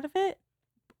paycheck out of it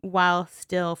while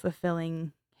still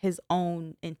fulfilling his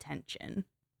own intention.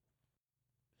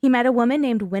 He met a woman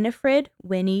named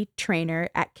Winnie Trainer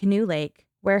at Canoe Lake,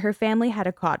 where her family had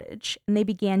a cottage, and they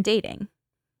began dating.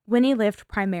 Winnie lived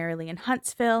primarily in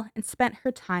Huntsville and spent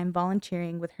her time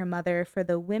volunteering with her mother for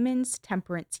the Women's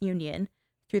Temperance Union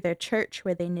through their church,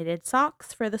 where they knitted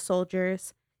socks for the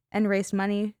soldiers and raised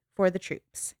money for the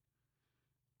troops.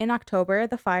 In October,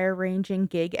 the fire ranging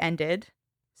gig ended,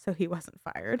 so he wasn't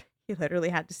fired. He literally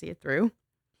had to see it through.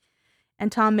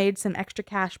 And Tom made some extra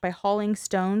cash by hauling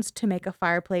stones to make a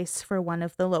fireplace for one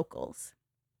of the locals.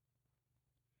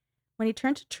 When he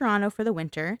turned to Toronto for the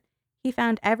winter, he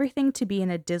found everything to be in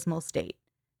a dismal state.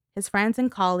 His friends and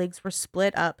colleagues were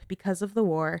split up because of the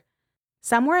war.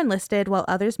 Some were enlisted while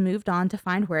others moved on to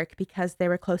find work because they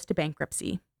were close to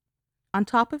bankruptcy. On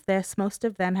top of this, most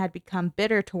of them had become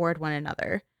bitter toward one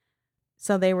another.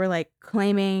 So they were like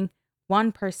claiming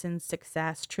one person's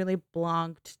success truly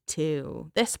belonged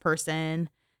to this person,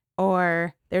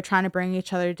 or they're trying to bring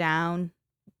each other down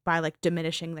by like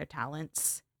diminishing their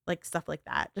talents, like stuff like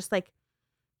that.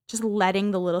 Just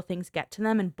letting the little things get to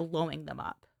them and blowing them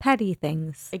up. Petty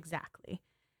things. Exactly.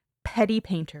 Petty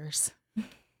painters.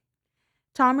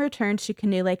 Tom returned to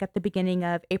Canoe Lake at the beginning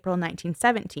of April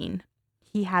 1917.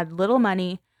 He had little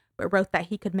money, but wrote that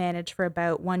he could manage for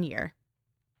about 1 year.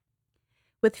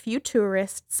 With few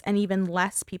tourists and even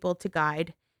less people to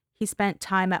guide, he spent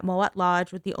time at Mowat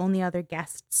Lodge with the only other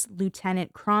guests,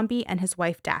 Lieutenant Crombie and his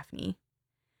wife Daphne.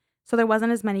 So there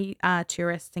wasn't as many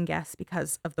tourists and guests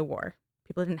because of the war.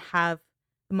 People didn't have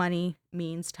money,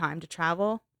 means, time to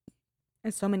travel.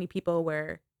 and so many people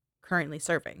were currently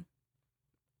serving.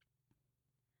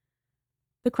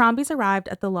 The Crombies arrived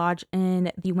at the lodge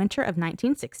in the winter of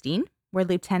 1916, where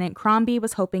Lieutenant Crombie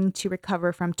was hoping to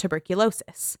recover from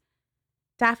tuberculosis.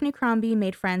 Daphne Crombie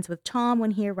made friends with Tom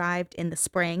when he arrived in the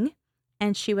spring,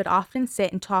 and she would often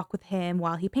sit and talk with him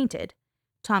while he painted.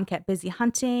 Tom kept busy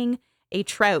hunting a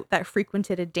trout that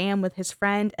frequented a dam with his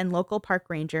friend and local park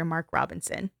ranger Mark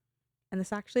Robinson. And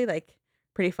this actually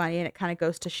pretty funny, and it kind of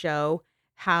goes to show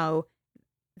how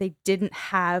they didn't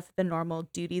have the normal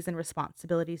duties and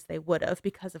responsibilities they would have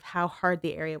because of how hard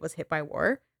the area was hit by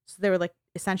war. So they were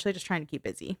essentially just trying to keep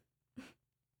busy.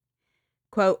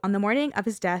 Quote, on the morning of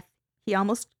his death, he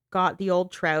almost got the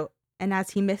old trout, and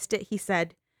as he missed it, he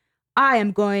said, I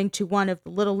am going to one of the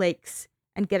little lakes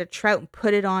and get a trout and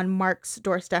put it on Mark's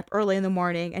doorstep early in the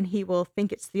morning, and he will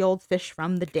think it's the old fish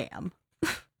from the dam.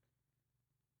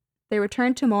 They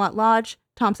returned to Mowat Lodge.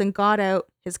 Thomson got out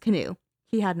his canoe.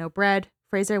 He had no bread.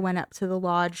 Fraser went up to the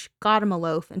lodge, got him a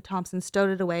loaf, and Thomson stowed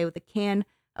it away with a can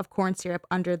of corn syrup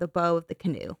under the bow of the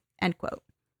canoe. End quote.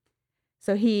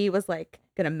 So he was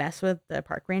gonna mess with the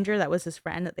park ranger. That was his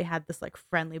friend that they had this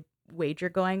friendly wager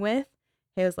going with.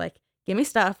 He was like, give me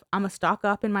stuff. I'm gonna stock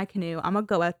up in my canoe. I'm gonna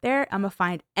go out there. I'm gonna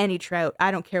find any trout.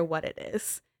 I don't care what it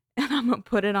is. And I'm gonna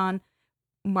put it on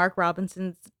Mark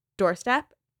Robinson's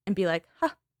doorstep and be like,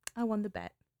 huh, I won the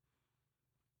bet.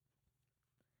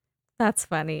 That's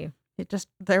funny.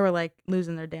 They were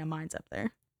losing their damn minds up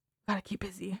there. Gotta keep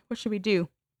busy. What should we do?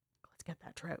 Let's get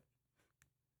that trout.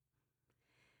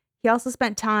 He also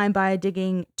spent time by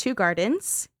digging 2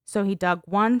 gardens. So he dug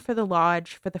one for the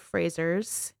lodge for the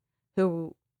Frasers,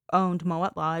 who owned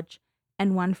Mowat Lodge,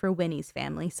 and one for Winnie's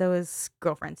family, so his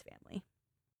girlfriend's family.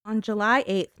 On July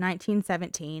 8th,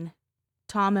 1917,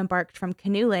 Tom embarked from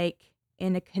Canoe Lake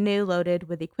in a canoe loaded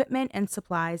with equipment and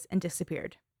supplies and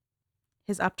disappeared.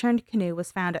 His upturned canoe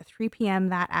was found at 3 p.m.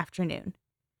 that afternoon.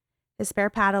 His spare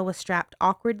paddle was strapped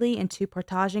awkwardly into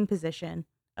portaging position,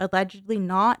 allegedly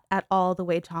not at all the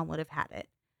way Tom would have had it,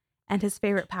 and his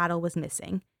favorite paddle was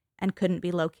missing and couldn't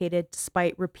be located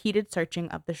despite repeated searching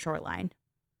of the shoreline.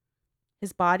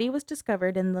 His body was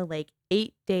discovered in the lake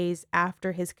 8 days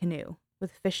after his canoe,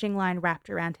 with fishing line wrapped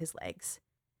around his legs.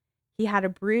 He had a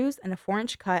bruise and a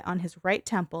 4-inch cut on his right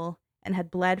temple and had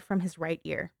bled from his right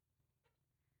ear.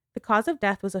 The cause of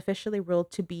death was officially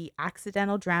ruled to be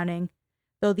accidental drowning,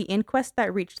 though the inquest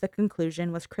that reached the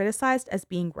conclusion was criticized as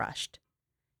being rushed.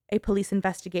 A police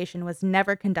investigation was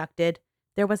never conducted.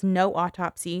 There was no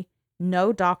autopsy.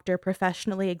 No doctor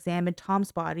professionally examined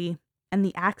Tom's body, and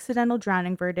the accidental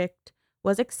drowning verdict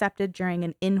was accepted during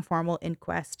an informal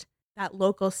inquest that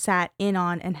locals sat in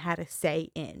on and had a say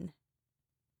in.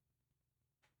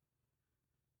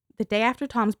 The day after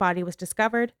Tom's body was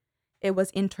discovered, it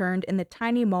was interned in the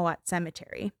tiny Mowat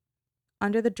cemetery.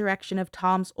 Under the direction of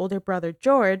Tom's older brother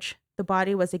George, the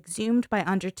body was exhumed by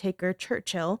Undertaker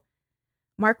Churchill.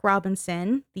 Mark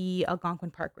Robinson, the Algonquin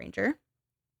park ranger,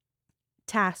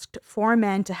 tasked 4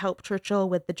 men to help Churchill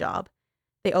with the job.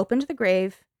 They opened the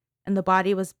grave, and the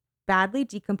body was badly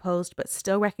decomposed but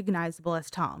still recognizable as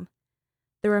Tom.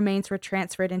 The remains were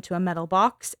transferred into a metal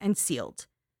box and sealed.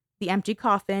 The empty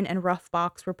coffin and rough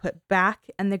box were put back,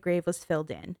 and the grave was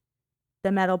filled in.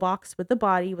 The metal box with the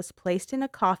body was placed in a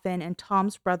coffin, and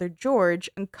Tom's brother George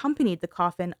accompanied the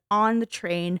coffin on the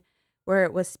train where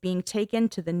it was being taken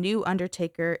to the new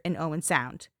undertaker in Owen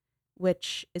Sound,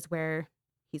 which is where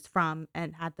he's from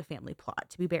and had the family plot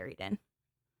to be buried in.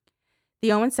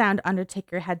 The Owen Sound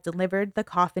undertaker had delivered the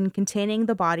coffin containing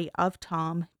the body of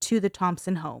Tom to the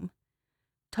Thomson home.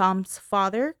 Tom's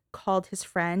father called his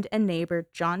friend and neighbor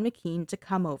John McKean to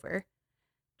come over.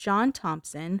 John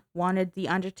Thomson wanted the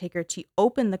undertaker to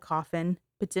open the coffin,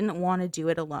 but didn't want to do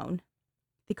it alone.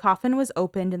 The coffin was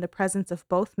opened in the presence of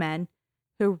both men,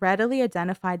 who readily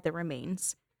identified the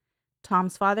remains.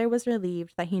 Tom's father was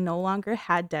relieved that he no longer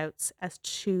had doubts as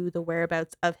to the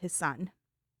whereabouts of his son.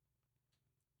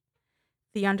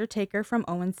 The undertaker from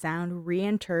Owen Sound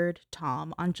reinterred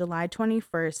Tom on July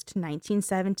 21st,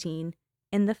 1917,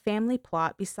 in the family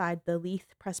plot beside the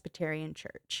Leith Presbyterian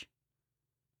Church.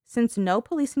 Since no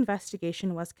police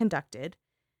investigation was conducted,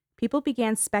 people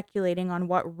began speculating on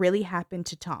what really happened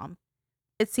to Tom.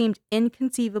 It seemed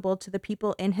inconceivable to the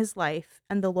people in his life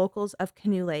and the locals of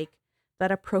Canoe Lake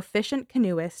that a proficient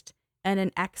canoeist and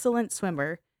an excellent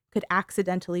swimmer could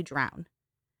accidentally drown.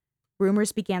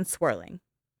 Rumors began swirling.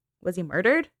 Was he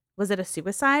murdered? Was it a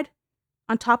suicide?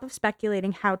 On top of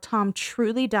speculating how Tom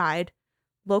truly died,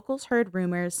 locals heard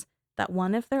rumors that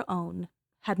one of their own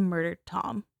had murdered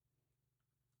Tom.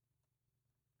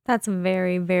 That's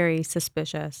very, very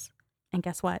suspicious. And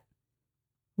guess what?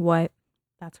 What?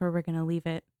 that's where we're going to leave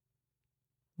it.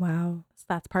 Wow. So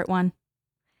that's part 1.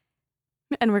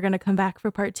 And we're going to come back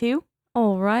for part 2.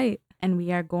 All right. And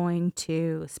we are going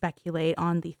to speculate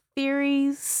on the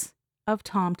theories of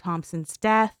Tom Thomson's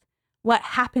death. What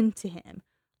happened to him?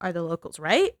 Are the locals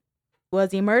right?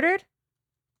 Was he murdered?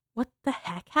 What the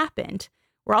heck happened?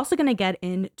 We're also going to get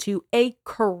into a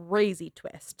crazy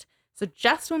twist. So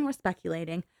just when we're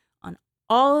speculating on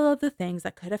all of the things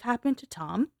that could have happened to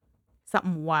Tom,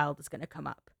 something wild is going to come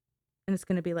up. And it's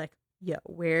going to be like, yo,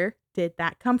 where did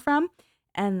that come from?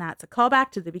 And that's a callback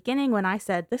to the beginning when I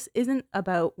said this isn't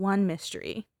about one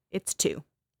mystery. It's 2.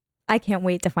 I can't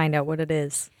wait to find out what it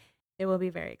is. It will be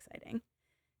very exciting.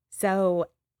 So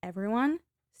everyone,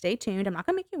 stay tuned. I'm not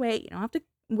going to make you wait. You don't have to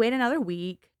wait another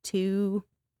week to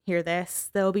hear this.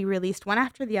 They'll be released one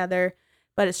after the other,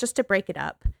 but it's just to break it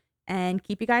up and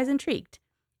keep you guys intrigued.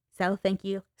 So thank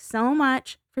you so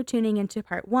much for tuning into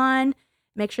part 1.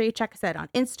 Make sure you check us out on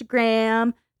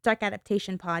Instagram, Dark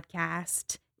Adaptation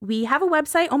Podcast. We have a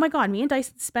website. Oh my God, me and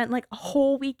Dyson spent like a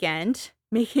whole weekend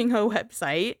making a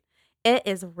website. It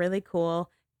is really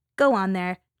cool. Go on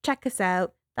there, check us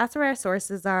out. That's where our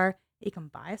sources are. You can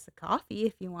buy us a coffee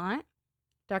if you want.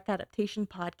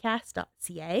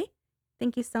 darkadaptationpodcast.ca.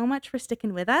 Thank you so much for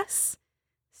sticking with us.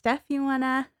 Steph, you want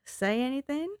to say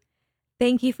anything?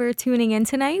 Thank you for tuning in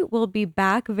tonight. We'll be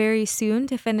back very soon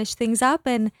to finish things up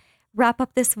and wrap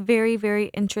up this very, very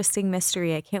interesting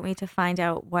mystery. I can't wait to find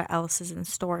out what else is in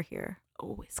store here.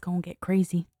 Oh, it's going to get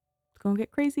crazy. It's going to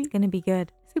get crazy. It's going to be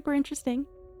good. Super interesting.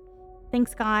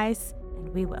 Thanks, guys.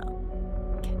 And we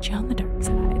will catch you on the dark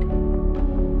side.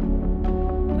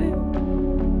 Woo.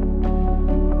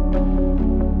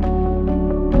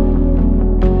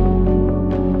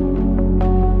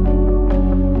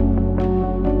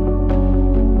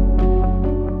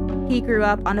 He grew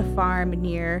up on a farm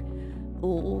near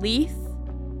Leith?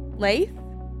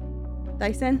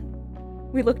 Dyson?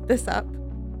 We looked this up.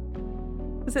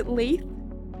 Was it Leith?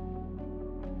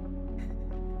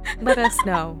 Let us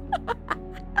know.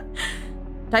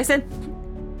 Dyson?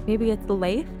 Maybe it's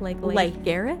Leith, like Leith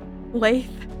Garrett? Leith.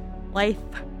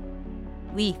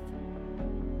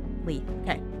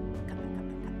 Okay.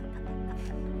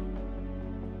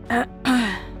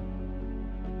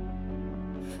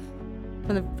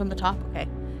 From the top? Okay.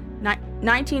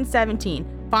 1917.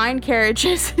 Find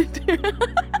carriages.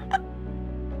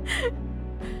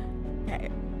 Okay.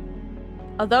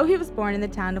 Although he was born in the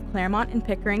town of Claremont in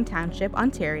Pickering Township,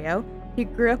 Ontario, he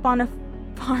grew up on a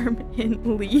farm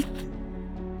in Leith.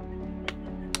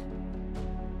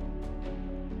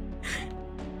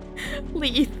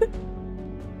 Leith.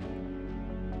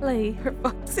 For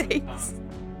fuck's sakes.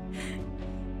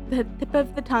 The tip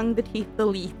of the tongue, the teeth, the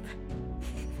leaf.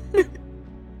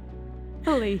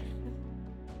 The leaf.